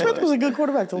 Alex Smith was a good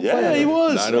quarterback to play. Yeah, he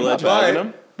was. Niner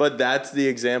legend. But that's the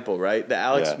example, right? The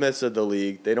Alex Smiths of the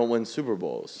league, they don't win Super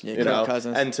Bowls. Yeah,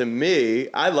 Cousins. And to me,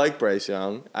 I like Bryce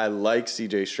Young. I like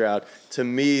C.J. Stroud. To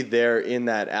me, they're in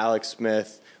that Alex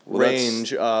Smith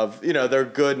range of, they're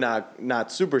good, not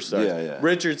superstars. Yeah.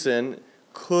 Richardson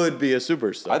could be a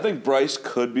superstar. I think Bryce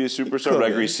could be a superstar, but I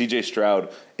agree. C.J.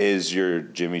 Stroud is your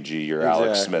Jimmy G, your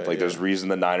Alex Smith. Like, there's reason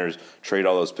the Niners trade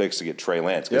all those picks to get Trey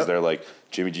Lance because they're like,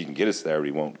 Jimmy G can get us there, but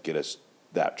he won't get us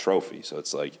that trophy. So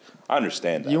it's like, I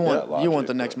understand that. You want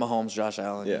the next Mahomes, Josh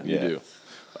Allen. Yeah, you do.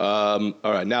 All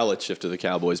right, now let's shift to the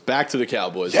Cowboys. Back to the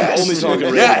Cowboys. Yes. Only talking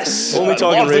Ravens. Yes. Only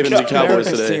talking Ravens and Cowboys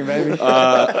today. Team, baby.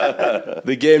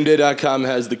 TheGameDay.com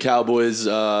has the Cowboys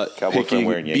picking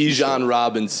wearing Bijan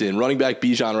Robinson, running back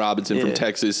Bijan Robinson from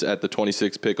Texas at the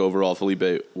 26th pick overall.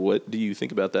 Felipe, what do you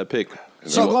think about that pick?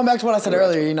 So going back to what I said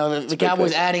earlier, the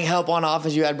Cowboys adding help on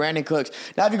offense. You had Brandon Cooks.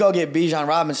 Now if you go get Bijan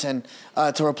Robinson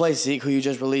to replace Zeke, who you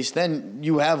just released, then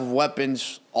you have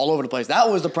weapons all over the place. That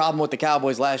was the problem with the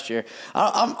Cowboys last year.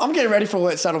 I'm getting ready for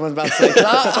what Settleman's about to say.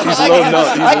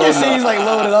 I can see he's like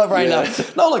loaded up right now.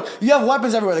 No, look, you have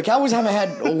weapons everywhere. The Cowboys haven't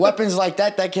had weapons like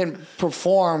that can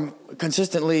perform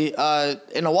consistently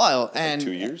in a while. And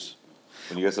 2 years?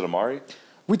 When you guys said Amari?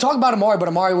 We talk about Amari, but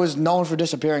Amari was known for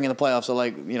disappearing in the playoffs, so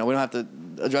we don't have to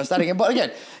address that again. But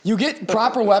again, you get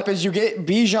proper weapons, you get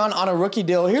Bijan on a rookie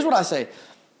deal. Here's what I say.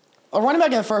 A running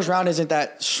back in the first round isn't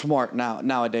that smart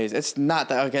nowadays. It's not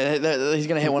that, okay, he's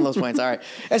going to hit one of those points, all right.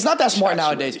 It's not that smart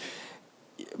nowadays.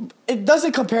 It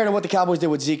doesn't compare to what the Cowboys did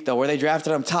with Zeke, though, where they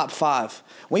drafted him top 5.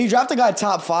 When you draft a guy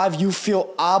top 5, you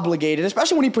feel obligated,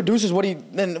 especially when he produces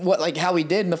how he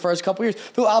did in the first couple years,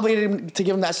 feel obligated to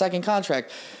give him that second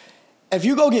contract. If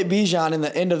you go get Bijan in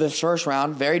the end of the first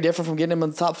round, very different from getting him in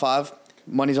the top 5,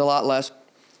 money's a lot less,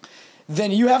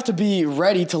 then you have to be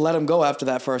ready to let him go after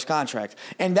that first contract.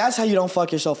 And that's how you don't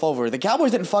fuck yourself over. The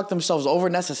Cowboys didn't fuck themselves over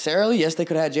necessarily. Yes, they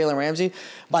could have had Jalen Ramsey.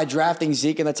 By drafting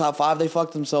Zeke in the top 5, they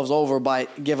fucked themselves over by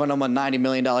giving him a $90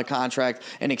 million contract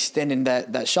and extending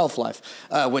that shelf life,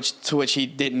 to which he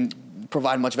didn't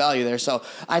provide much value there. So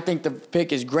I think the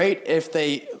pick is great if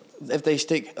they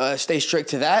stay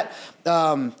strict to that.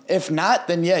 If not,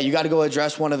 then you got to go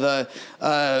address one of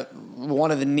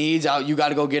the needs out. You got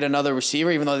to go get another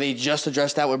receiver, even though they just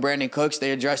addressed that with Brandon Cooks.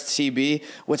 They addressed CB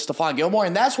with Stephon Gilmore,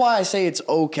 and that's why I say it's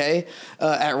okay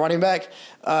at running back.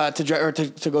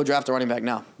 to go draft a running back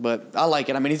now. But I like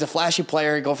it. I mean, he's a flashy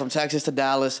player. Go from Texas to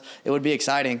Dallas. It would be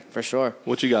exciting for sure.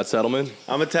 What you got, Settleman?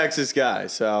 I'm a Texas guy,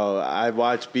 so I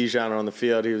watched Bijan on the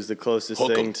field. He was the closest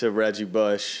thing to Reggie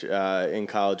Bush in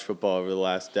college football over the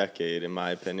last decade, in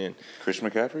my opinion. Christian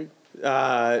McCaffrey?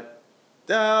 I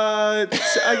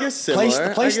guess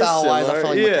similar. Play style wise, I feel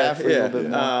like McCaffrey a little bit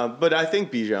more. But I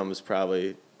think Bijan was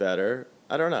probably better.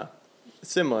 I don't know.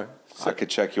 Similar. I could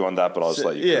check you on that, but I'll just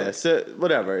let you go. So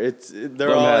whatever. They're Let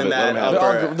him all have in it, that let him have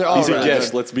upper. They're all He's a right.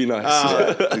 guest. Let's be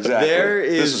nice. Exactly.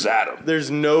 This is Adam.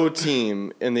 There's no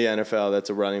team in the NFL that's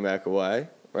a running back away,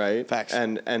 right? Facts.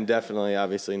 And definitely,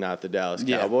 obviously, not the Dallas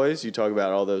Yeah. Cowboys. You talk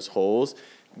about all those holes.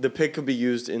 The pick could be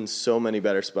used in so many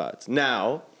better spots.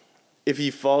 Now, if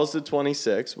he falls to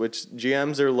 26, which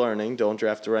GMs are learning, don't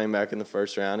draft a running back in the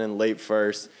first round, and late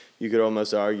first, you could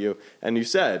almost argue. And you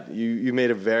said, you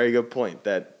made a very good point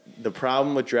that the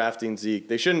problem with drafting Zeke,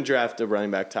 they shouldn't draft a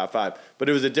running back top 5, but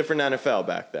it was a different NFL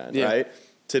back then, right?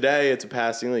 Today, it's a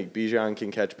passing league. Bijan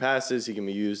can catch passes. He can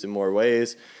be used in more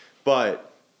ways.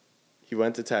 But he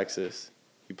went to Texas.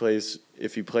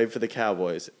 If he played for the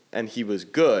Cowboys, and he was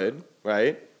good,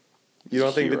 right? You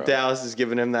don't think that Dallas is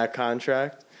giving him that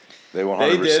contract? They 100%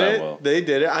 They did it. will. They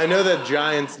did it. I know that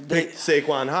Giants picked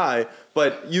Saquon high,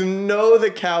 but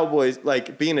the Cowboys,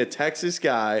 like being a Texas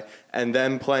guy and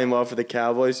then playing well for the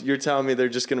Cowboys, you're telling me they're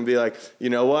just going to be like, you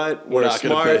know what? We're not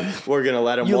gonna smart. pay. We're going to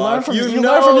let him You learn walk. from, you learn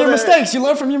know from your that mistakes. You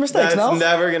learn from your mistakes, That's no?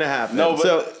 never going to happen. No, but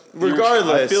so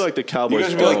regardless, I feel like the You Cowboys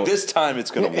guys would be like, don't. this time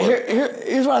it's going to work.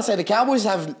 Here's what I say. The Cowboys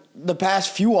have the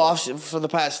past few offs for the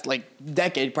past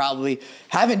decade probably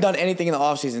haven't done anything in the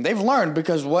offseason. They've learned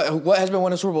because what has been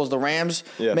winning Super Bowls? The Rams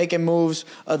making moves,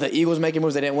 the Eagles making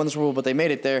moves. They didn't win the Super Bowl, but they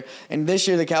made it there. And this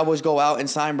year the Cowboys go out and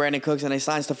sign Brandon Cooks and they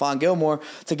sign Stephon Gilmore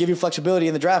to give you flexibility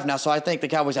in the draft now. So I think the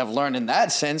Cowboys have learned in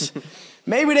that sense.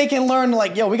 Maybe they can learn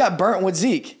we got burnt with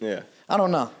Zeke. Yeah. I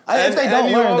don't know. And, if they and don't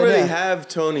you learn, already then have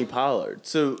Tony Pollard.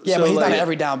 So but he's not an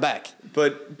every down back.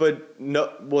 But no,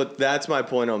 that's my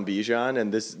point on Bijan,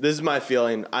 and this is my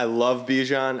feeling. I love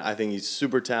Bijan. I think he's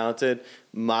super talented.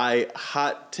 My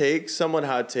somewhat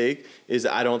hot take, is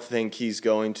I don't think he's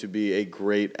going to be a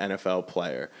great NFL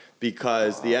player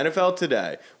because the NFL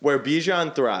today, where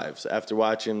Bijan thrives after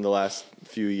watching him the last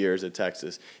few years at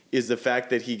Texas, is the fact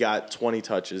that he got 20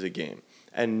 touches a game.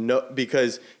 And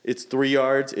because it's 3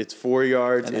 yards, it's 4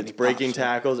 yards, it's breaking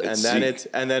tackles, and then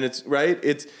it's right.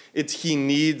 It's he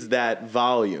needs that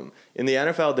volume. In the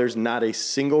NFL, there's not a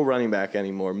single running back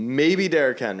anymore. Maybe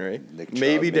Derrick Henry,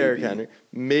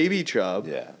 maybe Chubb,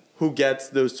 who gets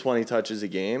those 20 touches a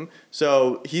game.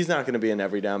 So he's not going to be an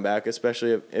every down back,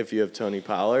 especially if you have Tony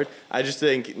Pollard. I just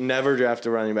think never draft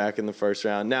a running back in the first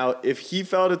round. Now, if he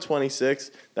fell to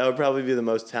 26, that would probably be the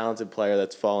most talented player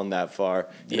that's fallen that far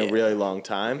in a really long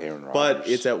time. But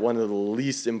it's at one of the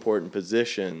least important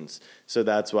positions. So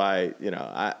that's why,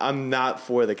 I'm not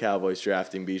for the Cowboys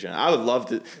drafting Bijan. I would love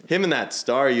him in that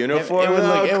star uniform.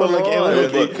 It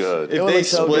would look good. If they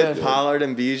split Pollard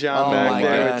and Bijan back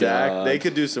there, God. they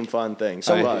could do some fun things.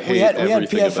 So we had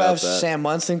everything about PFF's that. Sam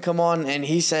Munson come on, and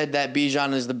he said that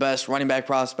Bijan is the best running back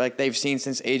prospect they've seen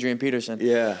since Adrian Peterson.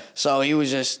 Yeah. So he was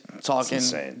just talking.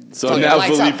 Insane. So now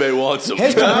Felipe wants him.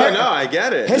 His No, I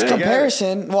get it. His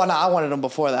comparison. Well, no, I wanted him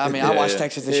before that. I mean, I watched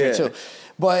Texas this year too.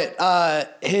 But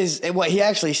what he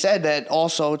actually said that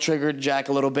also triggered Jack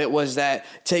a little bit was that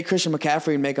take Christian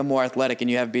McCaffrey and make him more athletic, and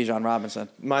you have Bijan Robinson.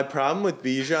 My problem with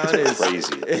Bijan is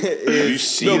Crazy. Have you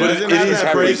seen he it? doesn't It have is that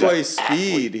Henry's breakaway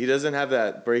speed. He doesn't have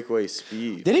that breakaway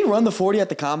speed. Did he run the 40 at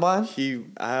the combine?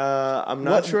 I'm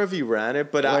not sure if he ran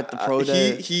it, but at the pro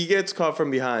day? he gets caught from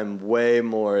behind way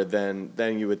more than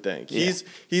you would think. Yeah.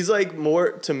 He's like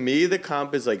more, to me, the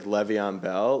comp is like Le'Veon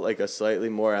Bell, like a slightly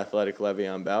more athletic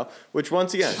Le'Veon Bell, which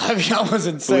once again, Le'Veon was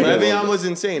insane. Le'Veon was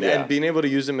insane, Yeah. and being able to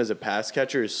use him as a pass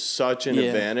catcher is such an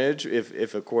advantage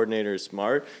if a coordinator is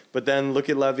smart. But then look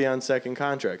at Le'Veon's second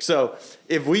contract. So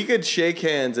if we could shake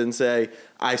hands and say,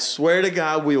 I swear to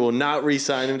God, we will not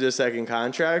re-sign him to a second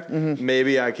contract,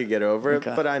 maybe I could get over it.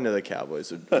 But I know the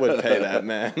Cowboys would pay that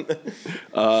man.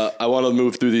 I want to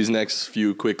move through these next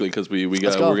few quickly because we're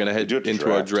gonna head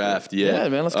into our draft. Yeah,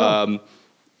 man, let's go.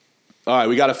 All right,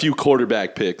 we got a few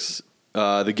quarterback picks.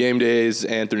 The Game Days,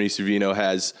 Anthony Savino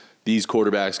has these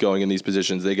quarterbacks going in these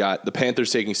positions. They got the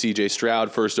Panthers taking C.J.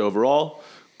 Stroud first overall,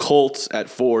 Colts at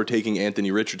 4 taking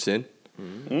Anthony Richardson,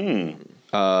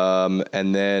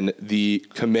 and then the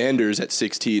Commanders at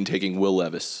 16 taking Will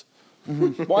Levis.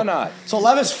 Why not? So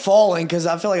Levis falling because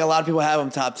I feel like a lot of people have him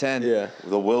top 10. Yeah.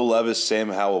 The Will Levis Sam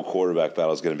Howell quarterback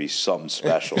battle is going to be something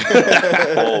special.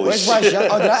 Holy Where's Bryce Young?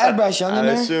 Oh, did I add Bryce Young in I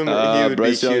there? assume he would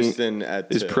Bryce be Young Houston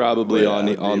at is 2. probably Yeah, on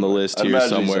would the be list I'd here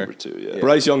imagine he's somewhere. number 2, yeah.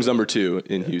 Bryce Young's number 2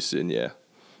 in Houston. Yeah.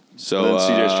 So And then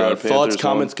CJ Stroud, thoughts, Panthers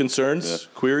comments, on? concerns,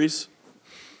 queries.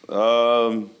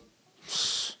 Does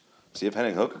he have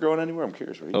Henning Hooker going anywhere? I'm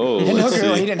curious. Oh, And let's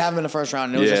Hooker, see. he didn't have him in the first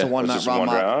round. It was just a Yeah. one Just round one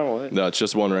mock. round. No, it's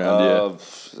just one round.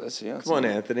 Yeah. Let's see. Come on,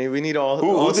 Anthony. We need all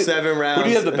Who did- 7 rounds. Who do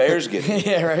you have the Bears getting?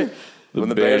 Yeah, right. when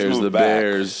the Bears move the back?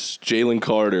 Bears, Jalen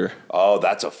Carter. Oh,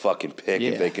 that's a fucking pick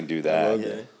Yeah. if they can do that.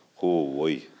 Okay.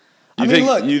 Holy.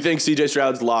 You think CJ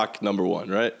Stroud's lock number 1,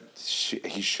 right?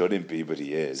 He shouldn't be, but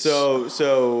he is.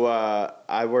 So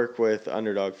I work with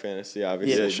Underdog Fantasy.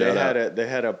 Obviously, Yeah, shout out. they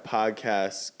had a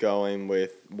podcast going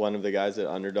with one of the guys at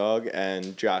Underdog,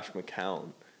 and Josh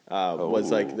McCown was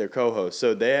like their co-host.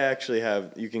 So they actually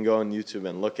have. You can go on YouTube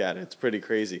and look at it. It's pretty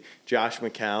crazy. Josh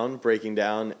McCown breaking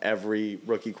down every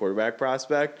rookie quarterback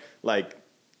prospect, like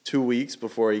 2 weeks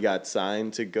before he got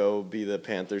signed to go be the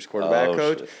Panthers quarterback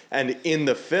coach, shit. and in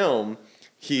the film.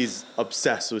 He's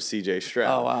obsessed with CJ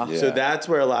Stroud. Oh, wow. So Yeah. that's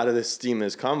where a lot of this steam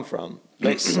has come from.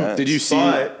 Makes sense. Did you see?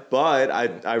 But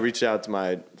I reached out to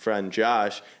my friend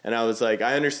Josh, and I was like,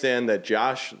 I understand that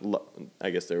Josh,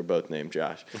 I guess they were both named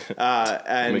Josh,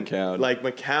 and McCown. like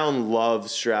McCown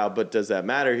loves Stroud, but does that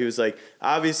matter? He was like,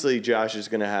 obviously Josh is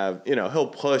going to have, he'll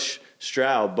push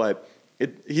Stroud, but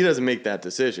he doesn't make that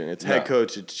decision. It's head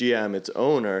coach, it's GM, it's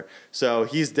owner. So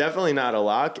he's definitely not a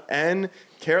lock. And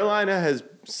Carolina has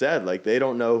said, like, they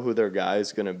don't know who their guy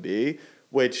is going to be,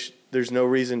 which there's no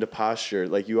reason to posture.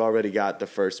 Like, you already got the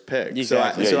first pick.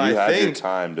 Exactly. So Yeah, you I had your think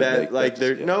time to that, make like,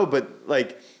 that, yeah. no, but,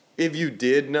 like, if you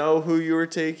did know who you were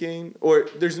taking, or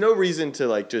there's no reason to,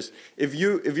 like, just, if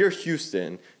you're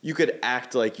Houston, you could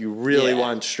act like you really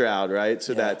want Stroud, right?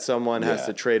 So that someone has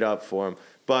to trade up for him.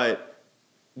 But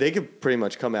they could pretty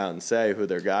much come out and say who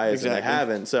their guy is, and they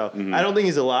haven't. So I don't think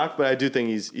he's a lock, but I do think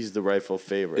he's the rightful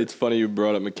favorite. It's funny you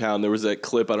brought up McCown. There was that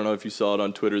clip, I don't know if you saw it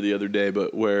on Twitter the other day,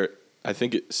 but where I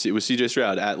think it was CJ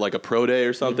Stroud at like a pro day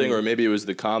or something, or maybe it was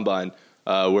the combine,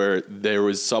 where there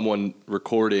was someone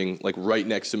recording like right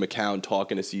next to McCown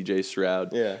talking to CJ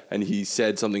Stroud. Yeah. And he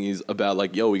said something about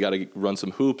like, yo, we got to run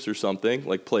some hoops or something,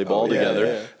 like play ball yeah, together.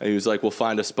 yeah. And he was like, we'll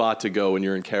find a spot to go when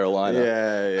you're in Carolina.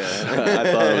 Yeah.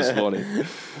 I thought it was funny.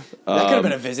 That could have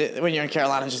been a visit when you're in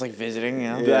Carolina, just like visiting.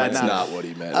 That's not what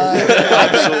he meant.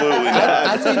 Absolutely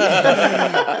not.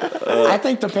 I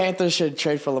think the Panthers should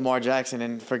trade for Lamar Jackson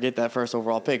and forget that first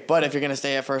overall pick. But if you're going to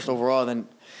stay at first overall, then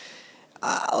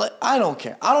I don't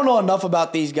care. I don't know enough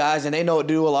about these guys, and they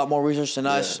do a lot more research than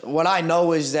us. What I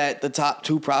know is that the top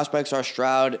two prospects are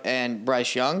Stroud and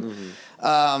Bryce Young.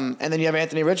 And then you have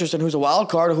Anthony Richardson, who's a wild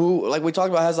card, who, like we talked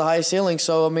about, has the highest ceiling.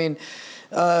 So, I mean,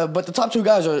 but the top two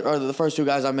guys are the first two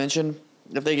guys I mentioned.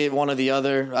 If they get one or the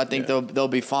other, I think they'll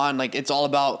be fine. Like, it's all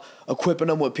about equipping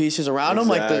them with pieces around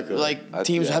Exactly. them, like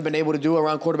teams have been able to do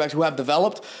around quarterbacks who have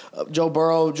developed. Joe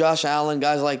Burrow, Josh Allen,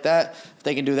 guys like that. If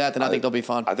they can do that, then I think they'll be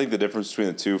fun. I think the difference between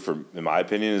the two, in my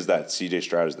opinion, is that CJ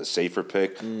Stroud is the safer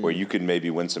pick, where you could maybe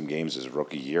win some games his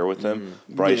rookie year with him.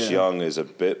 Bryce Young is a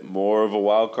bit more of a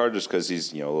wild card just because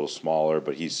he's a little smaller,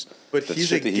 but he's a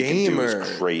shit that he can do gamer.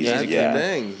 is crazy. That's the yeah,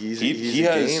 thing. He's he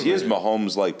a has gamer.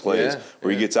 Mahomes-like plays Yeah,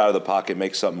 where he gets out of the pocket,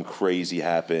 makes something crazy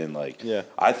happen. Like, Yeah.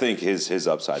 I think his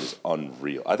upside is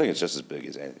unreal. I think it's just as big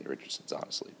as Anthony Richardson's,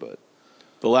 honestly, but.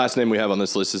 The last name we have on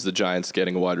this list is the Giants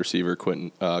getting a wide receiver,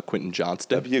 Quentin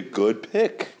Johnston. That'd be a good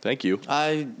pick. Thank you.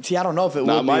 I don't know if it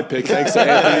Not would my be. pick. Thanks to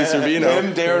Anthony Him,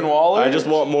 Servino. Darren Waller. I just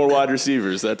want more wide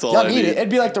receivers. That's all Y'all I need need. it. It'd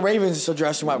be like the Ravens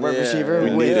addressing my wide Yeah, receiver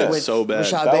we with, need it with so bad.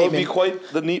 Rashad that would Bateman. be quite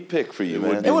the neat pick for you,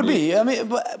 man. It would be. I mean,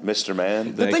 but Mr.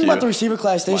 Man. the Thank thing you. about the receiver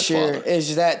class this My year father.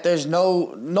 is that there's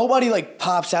nobody like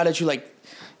pops out at you like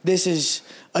this is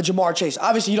a Jamar Chase.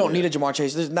 Obviously, you don't need a Jamar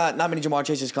Chase. There's not many Jamar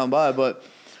Chases come by, but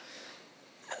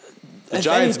The if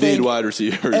Giants anything- need wide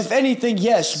receivers. If anything,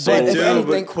 yes. They But if do,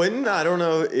 anything, but Quentin, I don't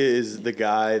know, is the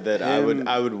guy that I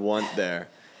would want there.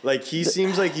 Like, he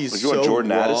seems like he's Would you so want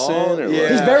Jordan raw. Addison, or what? Yeah.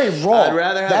 He's very raw. I'd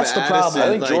rather have That's the problem. Addison. I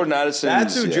think Like, Jordan Addison's-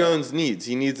 That's who yeah. Jones needs.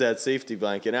 He needs that safety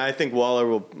blanket. And I think Waller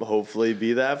will hopefully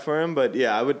be that for him. But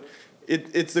yeah, I would.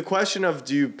 It's the question of,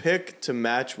 do you pick to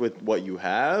match with what you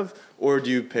have, or do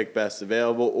you pick best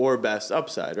available or best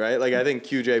upside, right? Like, I think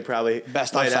QJ probably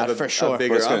Best might upside have for sure. a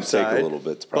bigger But it's gonna upside. take a little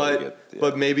bit to probably but, get, yeah.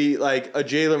 But maybe like a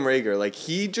Jalen Reagor, like,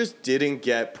 he just didn't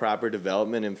get proper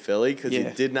development in Philly because he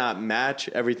Yeah. did not match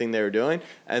everything they were doing,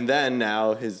 and then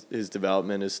now his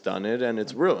development is stunted and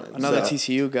it's ruined. another So,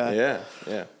 TCU guy.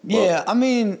 Yeah. Yeah, I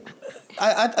mean,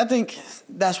 I think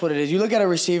that's what it is. You look at a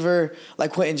receiver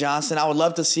like Quentin Johnson. I would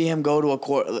love to see him go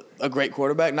to a great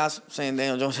quarterback. Not saying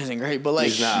Daniel Jones isn't great, but like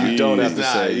He's not. You don't have He's to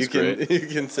not. say he's great. You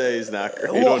can say he's not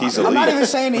great. well, he's I'm not elite. even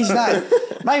saying he's not.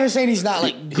 I'm not even saying he's not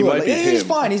like good. He might Like, be he's him,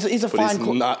 fine. He's a but fine. he's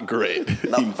not great.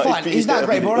 Fine. He's not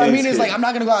great. But what I mean is like I'm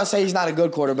not gonna go out and say he's not a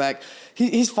good quarterback.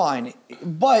 He's fine.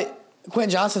 But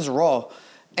Quentin Johnson's raw,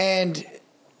 and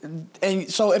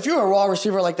so if you're a raw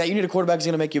receiver like that, you need a quarterback who's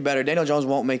going to make you better. Daniel Jones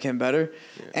won't make him better,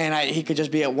 and he could just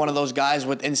be one of those guys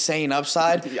with insane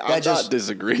upside I'm not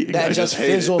disagreeing. that I just hate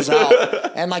it. fizzles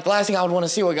out. And like the last thing I would want to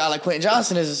see with a guy like Quentin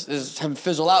Johnson is him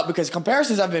fizzle out because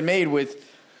comparisons have been made with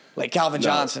like Calvin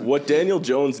Johnson. What Daniel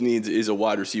Jones needs is a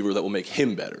wide receiver that will make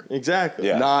him better. Exactly.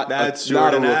 Yeah. That's not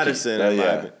a Jordan rookie. Addison,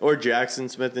 Yeah. or Jackson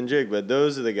Smith and Jig. But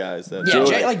those are the guys that.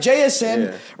 Yeah, like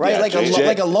JSN, right? Yeah, like J-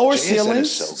 like a lower JSN ceiling,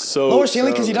 is so good. So lower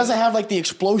ceiling because he good. doesn't have like the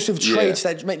explosive traits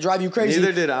that drive you crazy.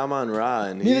 Neither did Amon Ra.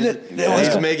 And Neither he's, did- he's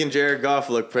Yeah. making Jared Goff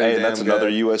look pretty Hey, damn that's good. another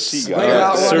USC guy. Great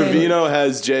route running. Servino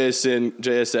has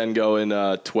JSN going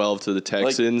 12 to the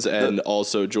Texans, and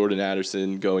also Jordan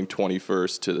Addison going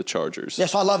 21st to the Chargers. Yeah,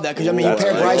 so I love that because I mean you That's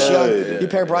pair Bryce good. Young, you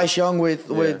pair Bryce Young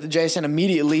with Jason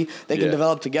immediately. They can Yeah.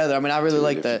 develop together. I mean, I really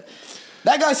like that.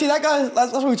 That guy,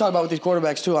 that's what we talk about with these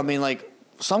quarterbacks too. I mean, like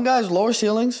some guys lower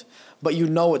ceilings, but you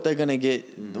know what they're gonna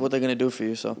get, what they're gonna do for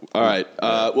you. So All right.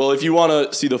 Well, if you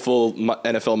want to see the full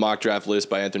NFL mock draft list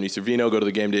by Anthony Servino, go to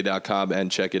thegameday.com and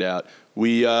check it out.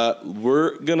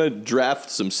 We're gonna draft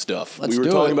some stuff. Let's we were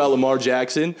do talking it. about Lamar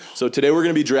Jackson, so today we're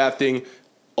gonna be drafting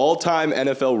all-time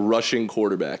NFL rushing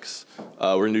quarterbacks.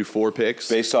 We're gonna do 4 picks.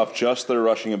 Based off just their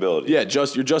rushing ability. Yeah,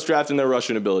 you're just drafting their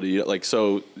rushing ability. Like,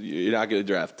 so you're not gonna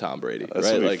draft Tom Brady, That's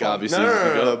right? gonna be Like, fun. obviously,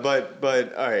 No,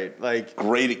 but all right, like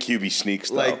Great at QB sneaks,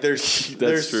 though. like there's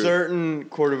true. certain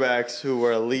quarterbacks who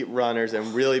are elite runners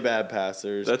and really bad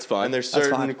passers. That's fine. And there's That's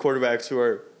certain fine. quarterbacks who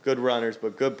are good runners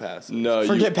but good passers. No,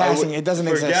 forget passing; it doesn't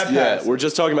forget exist. Yeah, passing. we're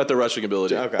just talking about the rushing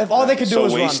ability. Okay. If all they could do so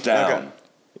was waist run, down. Okay.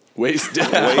 Waist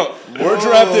down. We're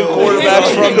drafting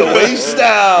quarterbacks from the waist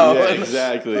down. Yeah,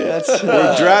 exactly. That's,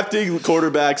 We're drafting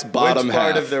quarterbacks bottom Which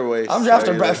part half. of their waist? I'm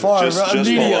drafting Brett Favre Just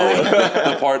immediately.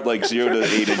 below. The part like 0 to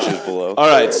 8 inches below. All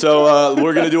right, so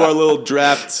we're gonna do our little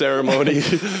draft ceremony.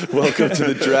 Welcome to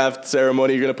the draft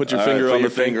ceremony. You're gonna put your All right, finger put on your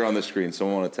the thing. finger on the screen.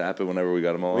 Someone want to tap it whenever we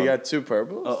got them all. We on? got 2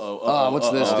 purples. What's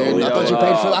this, dude? we I thought got- you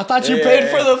paid for. I thought you paid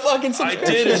for the fucking I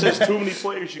subscription. did. It says too many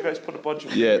players. You guys put a bunch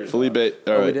of Yeah, fingers Felipe. on.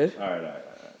 All right. We did. All right.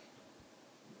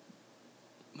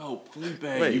 No, Felipe,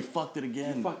 Wait. you fucked it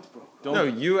again. bro. No,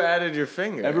 you added your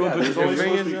finger. Everyone put there's your only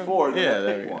finger. supposed to be 4. Yeah,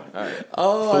 there pick we go. one. All right.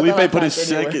 Oh, I Felipe thought I put his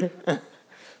tapped anyway. second.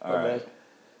 All right.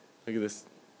 Look at this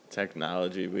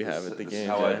technology we have at the This is game.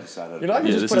 how I Jay. decided. You know, I can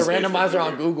Yeah, just this put a is- randomizer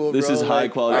on Google. This bro. is high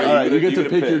like, quality. all right, All right, you you get to get to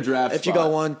pick your pick. draft. If you go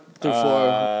 1 through 4,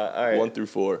 All right. 1 through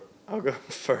 4. I'll go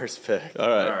first pick. All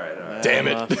right. All right. Damn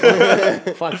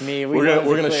it. fuck me. We're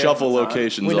gonna shuffle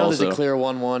locations. We know there's also. a clear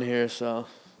 1-1 here, so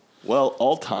Well,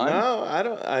 all time. No, I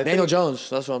don't. I Daniel think Jones.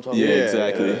 That's what I'm talking Yeah, about.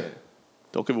 exactly. yeah.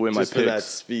 Don't give away my just for that picks.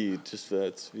 speed. Just for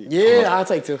that speed. Yeah, I'll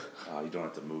take 2. Oh, you don't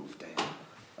have to move. Damn.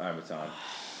 All right, Matan.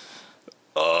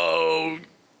 Oh,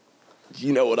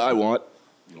 you know what I want.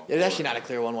 It's actually not a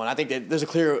clear 1-1. I think that there's a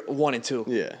clear 1 and 2.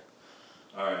 Yeah.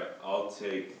 All right, I'll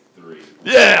take 3.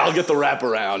 Yeah, I'll get the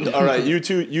wraparound. All right, you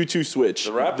two switch.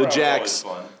 The wraparound's The Jacks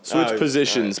always fun. switch Oh,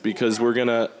 positions because we're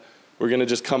gonna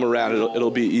just come around.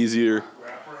 It'll be easier.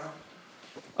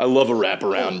 I love a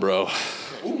wraparound, bro.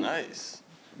 Nice.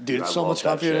 Dude, it's I so love much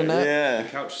that comfier than chair. that. Yeah. The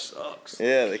couch sucks.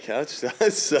 Yeah, the couch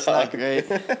does suck. Not great.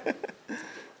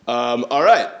 All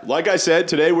right, like I said,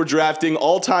 today we're drafting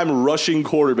all-time rushing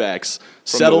quarterbacks.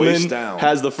 the waist Settleman down.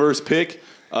 has the first pick.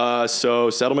 So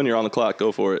Settleman, you're on the clock.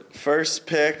 Go for it. First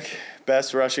pick,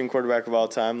 best rushing quarterback of all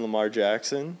time, Lamar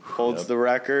Jackson. Holds the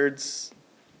records.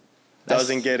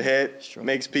 Doesn't get hit. true.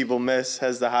 Makes people miss.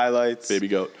 Has the highlights. Baby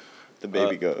goat. The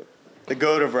baby goat. The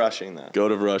goat of rushing, though.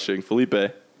 Goat of rushing. Felipe.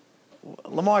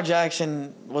 Lamar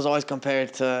Jackson was always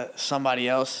compared to somebody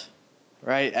else,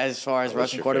 right? As far as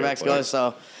rushing your favorite quarterbacks player? go.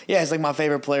 So, yeah, it's like my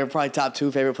favorite player, probably top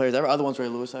 2 favorite players ever. Other one's Ray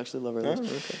Lewis, actually. Love Ray Lewis.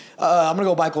 okay. I'm going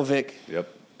to go Michael Vick. Yep.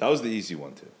 That was the easy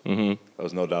one, too. Mm-hmm. That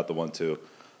was no doubt the one, too.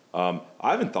 I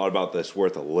haven't thought about this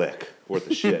worth a lick, worth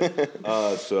a shit.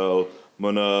 So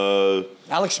I'm gonna.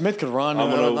 Alex Smith could run. I'm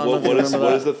I don't gonna. know if you What is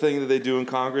remember that. the thing that they do in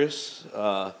Congress?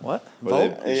 What? Where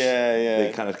Vote? they- Yeah.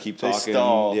 They kind of keep They talking.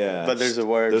 stall, Yeah. but there's a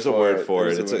word There's a for word it. for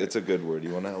There's it. a It's word. it's a good word.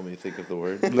 You want to help me think of the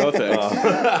word? No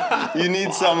thanks. You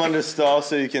need someone to stall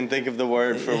so you can think of the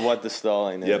word for what the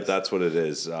stalling is. Yep, that's what it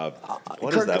is. What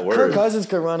is Kirk, that word? Kirk Cousins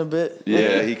could run a bit.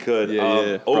 Yeah, he could.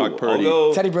 Yeah. Oh, Brock Purdy. I'll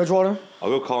go. Teddy Bridgewater. I'll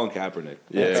go Colin Kaepernick.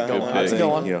 Yeah, That's a good good one. pick. That's a good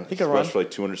one. You know, He could rushed run.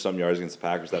 for like 200-some yards against the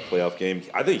Packers that playoff game.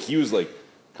 I think he was like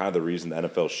kind of the reason the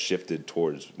NFL shifted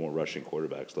towards more rushing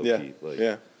quarterbacks, low key. Like,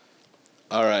 yeah.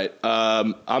 All right.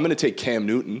 I'm gonna take Cam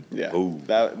Newton. Yeah. Ooh,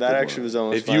 that good actually one. was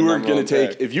almost If my you were number gonna one take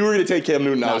pick. if you were gonna take Cam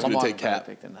Newton, I was gonna Lamar take Cap.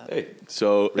 picked in that. Hey,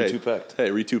 So Re-two-pecked. Hey,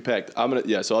 re-two-pecked.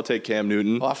 So I'll take Cam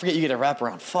Newton. Oh, I forget you get a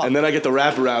wraparound. Fuck. And then I get the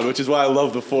wraparound, which is why I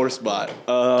love the 4 spot.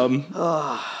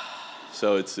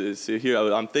 So it's here.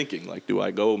 I'm thinking, like, do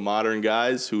I go modern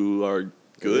guys who are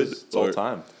good? It's all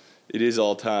time. It is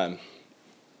all time.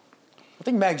 I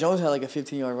think Mac Jones had like a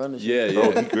 15-yard run this year. Yeah, Oh,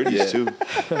 yeah, he gritties too.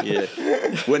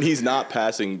 yeah. When he's not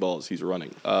passing balls, he's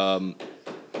running. All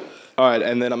right,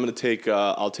 and then I'll take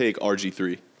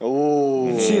RG3.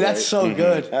 Oh, See, that's so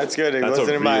good. that's good. It That's wasn't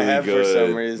a in my really head good for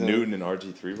some reason. Newton and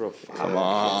RG3, bro. Come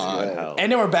on. Hell.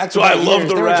 And they were back to So I back love years.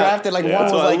 the They were rap. drafted like Yeah. one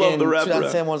That's was why I like love in the rap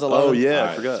 2010, rap. one's 11. Oh, yeah, All I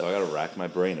right, forgot. So I gotta rack my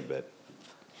brain a bit.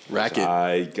 Racket.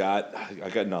 I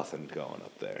got nothing going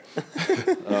up there.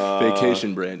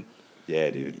 Vacation brain.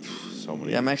 Yeah, dude. So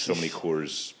many, Yeah, I'm actually- so many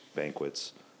Coors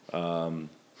banquets.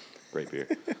 Great beer.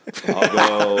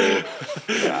 I'll go.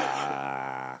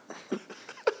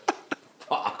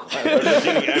 Fuck.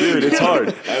 Dude, it's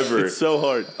hard. Ever. It's so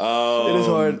hard. It is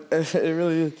hard. It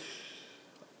really is.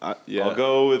 Yeah. I'll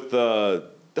go with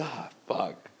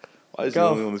fuck. Why is the Go.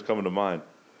 only one that's coming to mind?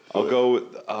 I'll go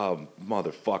with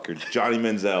motherfucker Johnny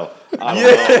Manziel. I don't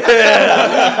know.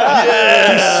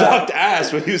 He sucked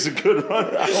ass, but he was a good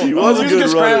runner. He was a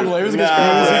good runner. He was a good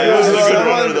Nah, scrambler. He was a good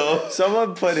runner, though.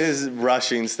 Someone put his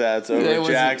rushing stats Yeah, it over was-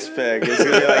 Jack's pick. It's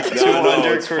gonna be like No,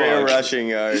 200 it's career fucked. rushing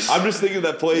yards. I'm just thinking of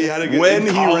that play he had against When in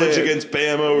he college ran. against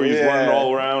Bama, where he's Yeah. running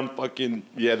all around. Fucking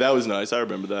Yeah, that was nice. I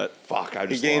remember that. fuck! I He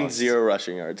just gained lost. 0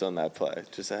 rushing yards on that play.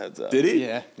 Just a heads up. Did he?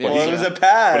 Yeah. Well, Well, he- it was a But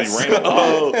pass. he ran a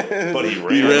lot. But he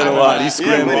ran, He ran a lot. He He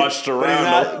scrambled. rushed But he's around.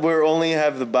 not, we only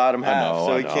have the bottom half, know,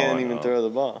 so I he know, can't I even know. throw the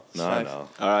ball. No, I know.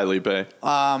 All right,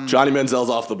 Lipe. Johnny Manziel's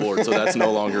off the board, so that's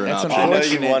no longer an That's option. I know you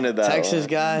unfortunate. wanted that Texas one.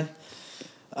 guy.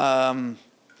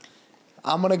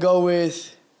 I'm gonna go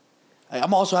with.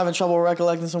 I'm also having trouble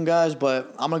recollecting some guys,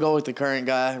 but I'm gonna go with the current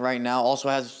guy right now. Also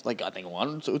has like I think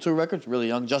 1 or 2 records. Really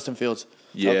young, Justin Fields.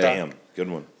 Yeah. Damn, good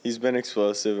one. He's been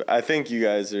explosive. I think you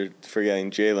guys are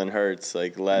forgetting Jalen Hurts,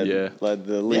 like led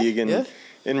the league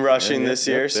in rushing Yeah, this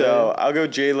yeah, year. yeah, So yeah. I'll go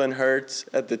Jalen Hurts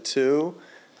at the 2.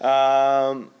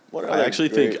 What I other actually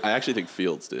great- think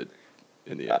Fields did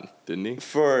in the end, didn't he?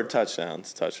 for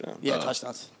touchdowns. Yeah,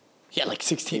 touchdowns. He had like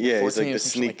 16, Yeah, 14 he's like or the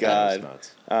something sneak like that. god.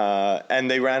 nuts. And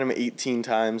they ran him 18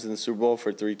 times in the Super Bowl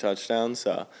for 3 touchdowns.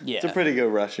 So it's a Yeah. pretty good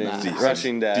rushing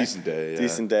day. Decent day, yeah.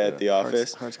 Decent day at the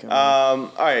office. Hurts can All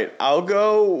right, I'll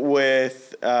go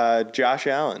with Josh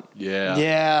Allen. Yeah.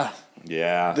 Yeah.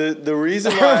 Yeah. The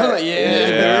reason why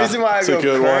Yeah. the reason why I It's a go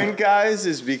good current one. guys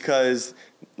is because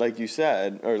like you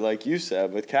said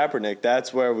with Kaepernick,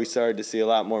 that's where we started to see a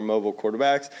lot more mobile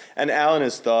quarterbacks. And Allen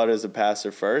is thought as a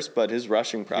passer first, but his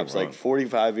rushing props run. like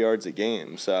 45 yards a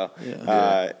game. So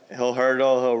Yeah. he'll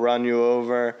hurdle, he'll run you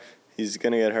over. He's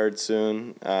gonna get hurt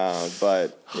soon.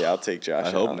 But yeah, I'll take Josh.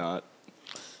 I hope Allen. not.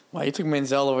 Wow, you took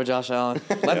Manziel over Josh Allen.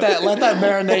 Let that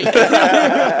marinate.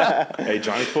 Hey,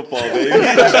 Johnny Football, baby.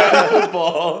 Johnny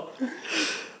Football.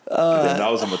 Damn,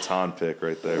 that was a Matan pick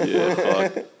right there. Yeah,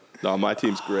 fuck. No, my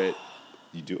team's great.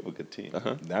 You do have a good team.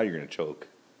 Uh-huh. Now you're gonna choke.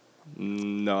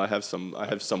 No, I have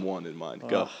someone in mind.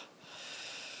 Go.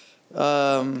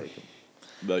 um,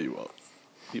 No, you won't.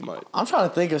 He might. I'm trying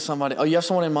to think of somebody. Oh, you have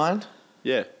someone in mind?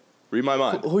 Yeah. Read my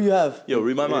mind. Who you have? Yo,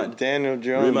 read my mind. Daniel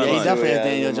Jones. Read my Yeah, he mind. definitely has Yeah,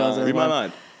 Daniel in Jones in Read his my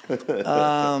mind.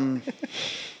 mind.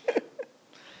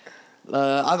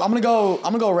 I'm gonna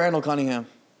go Randall Cunningham.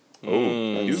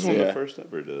 Oh, he was one of yeah. the first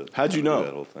ever to. How'd you do know?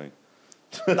 that whole thing?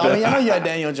 I mean, I know you had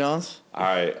Daniel Jones. All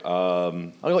right.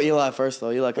 I'll go Eli first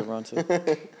though. Eli could run too.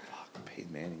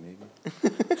 Peyton Manning, maybe.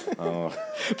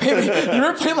 You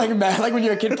were playing like Madden, like when you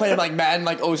were a kid playing like Madden,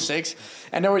 like 06,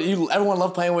 and everyone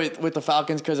loved playing with the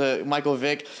Falcons because of Michael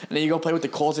Vick, and then you go play with the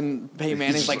Colts and Peyton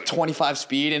Manning's like 25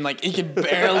 speed and like he could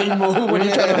barely move when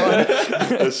he's trying to run.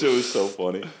 That shit was so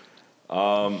funny.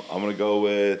 I'm gonna go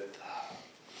with.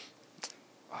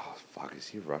 Oh fuck! Is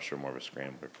he a rusher or more of a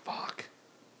scrambler? Fuck.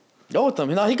 Go with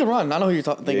him. No, he can run. I know who you're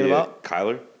thinking about.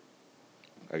 Kyler.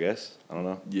 I guess. I don't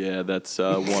know. Yeah, that's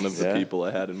one of the Yeah. people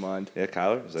I had in mind. Yeah,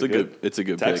 Kyler. Is that It's a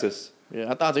good pick. Texas. Yeah,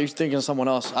 I thought you were thinking of someone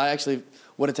else. I actually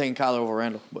would have taken Kyler over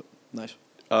Randall, but nice.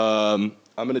 I'm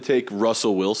gonna take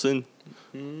Russell Wilson.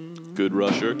 Good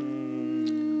rusher.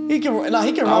 He can. No,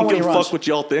 he can I run don't when he give a runs. fuck what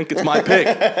y'all think. It's my pick.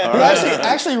 All But right.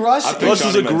 actually, Russ. I think Russ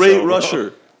is a Johnny great Manziel, bro.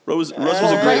 rusher. Russ was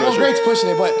a great Well, rusher. Great's pushing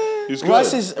it, but He's good.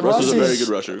 Russ is Russ is a very good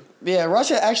rusher. Yeah,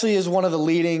 Russ actually is one of the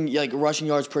leading rushing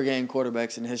yards per game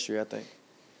quarterbacks in history, I think.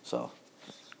 So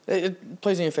it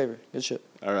plays in your favor. Good shit.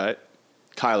 All right.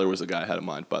 Kyler was the guy I had in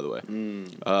mind, by the way. You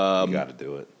got to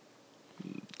do it.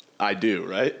 I do,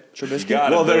 right? Trubisky.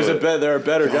 Well, there are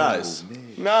better guys.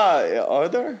 Nah, are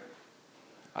there?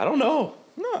 I don't know.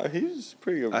 No, he's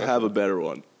pretty good. I have a better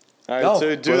one. All right, Go.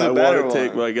 so do But I the better want to take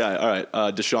one. my guy. All right,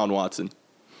 Deshaun Watson.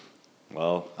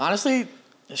 Well, Honestly,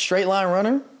 a straight line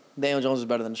runner, Daniel Jones is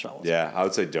better than Deshaun Watson. yeah, I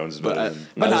would say Jones is better But, than.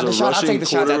 But not as a Deshaun. I'll rushing take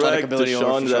Deshaun's athletic quarterback, ability over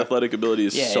for Deshaun's sure. athletic ability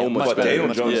is Yeah, so yeah, much much But better. better, Daniel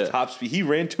much Jones' better. top speed, he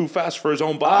ran too fast for his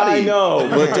own body. I know,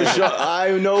 but Deshaun,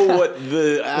 I know what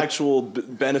the actual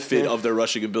benefit of their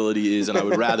rushing ability is, and I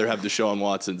would rather have Deshaun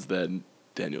Watson's than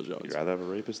Daniel Jones. You'd rather have a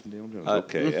rapist than Daniel Jones.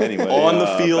 Okay, anyway. On the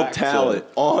field back to- talent.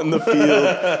 On the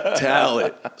field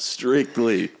talent.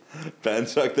 Strictly.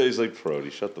 Ben's back there. He's like, Brody,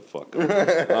 shut the fuck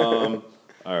up.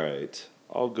 All right,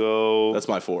 I'll go. That's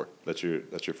my 4. That's your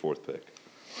fourth pick.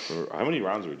 How many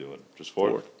rounds are we doing? Just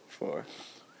 4? 4.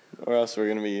 Or else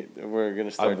we're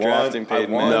gonna start want- drafting I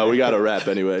Peyton want- Manning. No, we got to wrap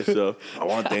anyway, so. I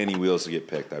want Danny Wheels to get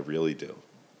picked. I really do.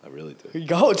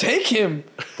 Go take him.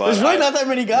 But There's really I- not that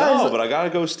many guys. No, but I gotta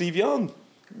go Steve Young.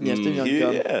 Yeah, Steve Young's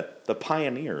good. Yeah, the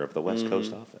pioneer of the West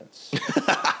Coast offense.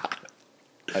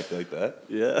 I like that.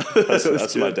 Yeah. That's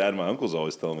what my dad and my uncles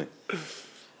always tell me.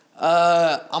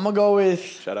 I'm gonna go with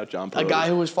Shout out John a Pearl. guy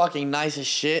who was fucking nice as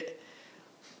shit.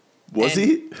 Was And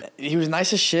he? He was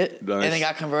nice as shit, Nice. and then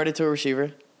got converted to a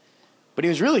receiver. But he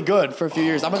was really good for a few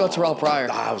years. I'm gonna go Terrell Pryor.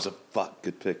 That was a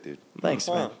good pick, dude. Thanks,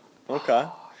 man. Okay.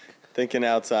 Thinking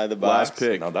outside the box. Last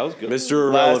pick. No, that was good. Mr.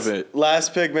 Irrelevant.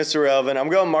 Last pick, Mr. Relevant. I'm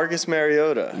going Marcus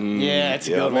Mariota. Yeah, it's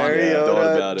a Yeah, good one. thought Mariota,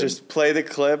 about it. just play the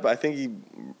clip. I think he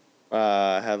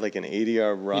had like an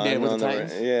 80-yard run. did with on the the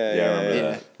Titans? Yeah, I remember Yeah.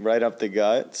 that. Right up the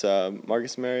gut. So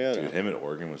Marcus Mariota. Dude, him at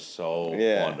Oregon was so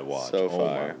Yeah, fun to watch. so oh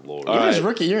fire. my lord. All Even his right.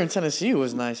 rookie year in Tennessee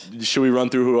was nice. Should we run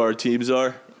through who our teams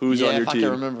are? Who's yeah, on your if I team?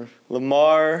 can remember.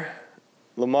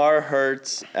 Lamar,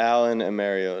 Hurts, Allen, and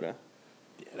Mariota.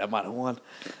 Yeah, that might have won.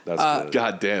 That's good.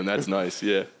 God damn, that's nice.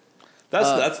 Yeah.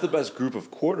 That's the best group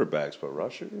of quarterbacks, but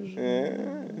rushers.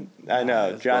 I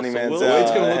know, Johnny The way Manziel.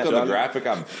 it's gonna look on the Johnny- graphic,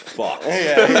 I'm fucked.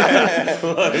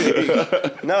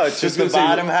 No, it's just the gonna say-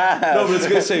 bottom half. No, but it's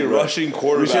gonna say rushing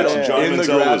quarterbacks. should- and Johnny in the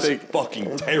Manziel graphic- was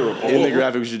fucking terrible. In the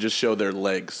graphic, we should just show their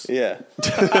legs. Yeah,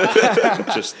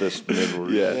 just this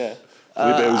middle. Yeah. yeah.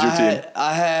 Felipe, who's your team?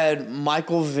 I had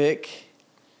Michael Vick,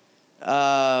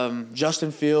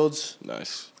 Justin Fields,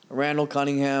 Nice. Randall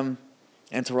Cunningham,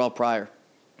 and Terrell Pryor.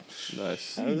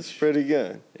 Nice. That was pretty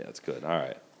good. Yeah, it's good. All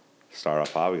right. Start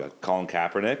off high. We got Colin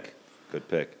Kaepernick. Good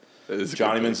pick. That is a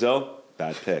Johnny good pick. Manziel.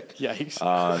 Bad pick.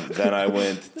 Yikes. Then I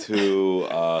went to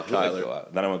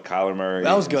Kyler. Then I went Kyler Murray.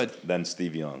 That was good. Then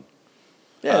Steve Young.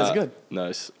 Yeah, that's good.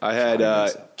 Nice. I had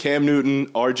Johnny Manziel. Cam Newton,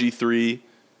 RG3,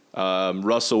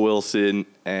 Russell Wilson,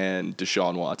 and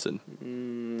Deshaun Watson.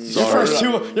 Your first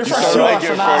two are like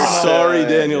your phenomenal. first- Sorry, yeah,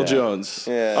 Daniel yeah. Jones.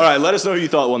 Yeah. All right, let us know who you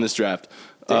thought won this draft.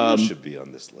 Daniel should be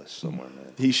on this list somewhere,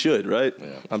 man. He should, right? Yeah.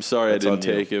 I'm sorry That's I on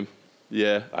didn't you. take him.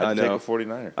 Yeah, I I'd know. take a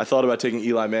 49er. I thought about taking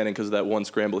Eli Manning because of that one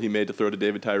scramble he made to throw to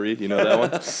David Tyree. You know that one?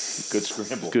 Good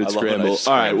scramble. Good I love a scramble. nice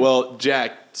All right, scramble. well,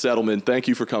 Jack Settleman, thank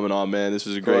you for coming on, man. This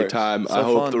was a great course. time. So I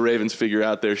hope fun. the Ravens figure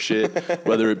out their shit,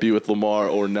 whether it be with Lamar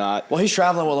or not. Well, he's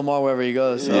traveling with Lamar wherever he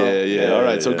goes. So. Yeah. All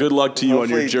right, so yeah. good luck to you on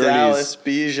your Hopefully journeys. Dallas,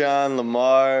 Bijan,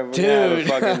 Lamar. We're gonna have a Dude.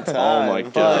 fucking time. Oh my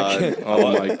god!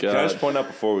 Oh my Can I just god! point out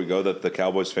before we go that the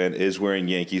Cowboys fan is wearing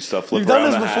Yankee stuff? Flip We've done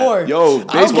around this the hat. before. Yo, I don't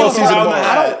baseball give a season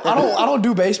fuck. tomorrow. I don't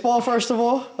do baseball. First of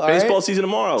all, Baseball season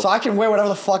tomorrow. So I can wear whatever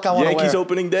the fuck I want to wear. Yankees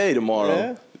opening day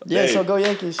tomorrow. Yeah, Hey. so go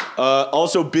Yankees.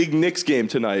 Also, big Knicks game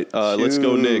tonight. Let's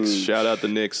go Knicks. Huge. Shout out the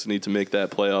Knicks. Need to make that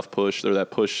playoff push or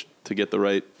that push to get the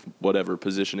right whatever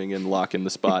positioning and lock in the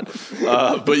spot.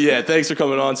 But yeah, thanks for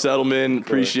coming on, Settleman.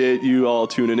 Appreciate you all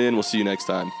tuning in. We'll see you next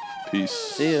time. Peace.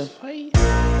 See ya.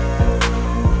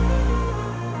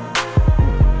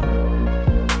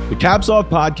 The Caps Off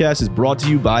podcast is brought to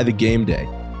you by The Game Day,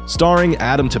 starring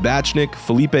Adam Tabachnik,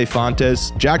 Felipe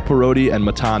Fontes, Jack Perotti, and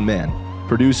Matan Man.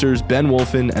 Producers Ben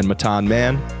Wolfen and Matan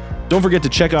Man. Don't forget to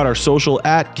check out our social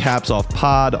at Caps Off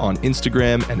Pod on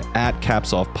Instagram and at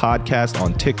Caps Off Podcast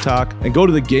on TikTok, and go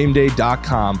to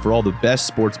thegameday.com for all the best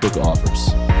sportsbook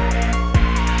offers.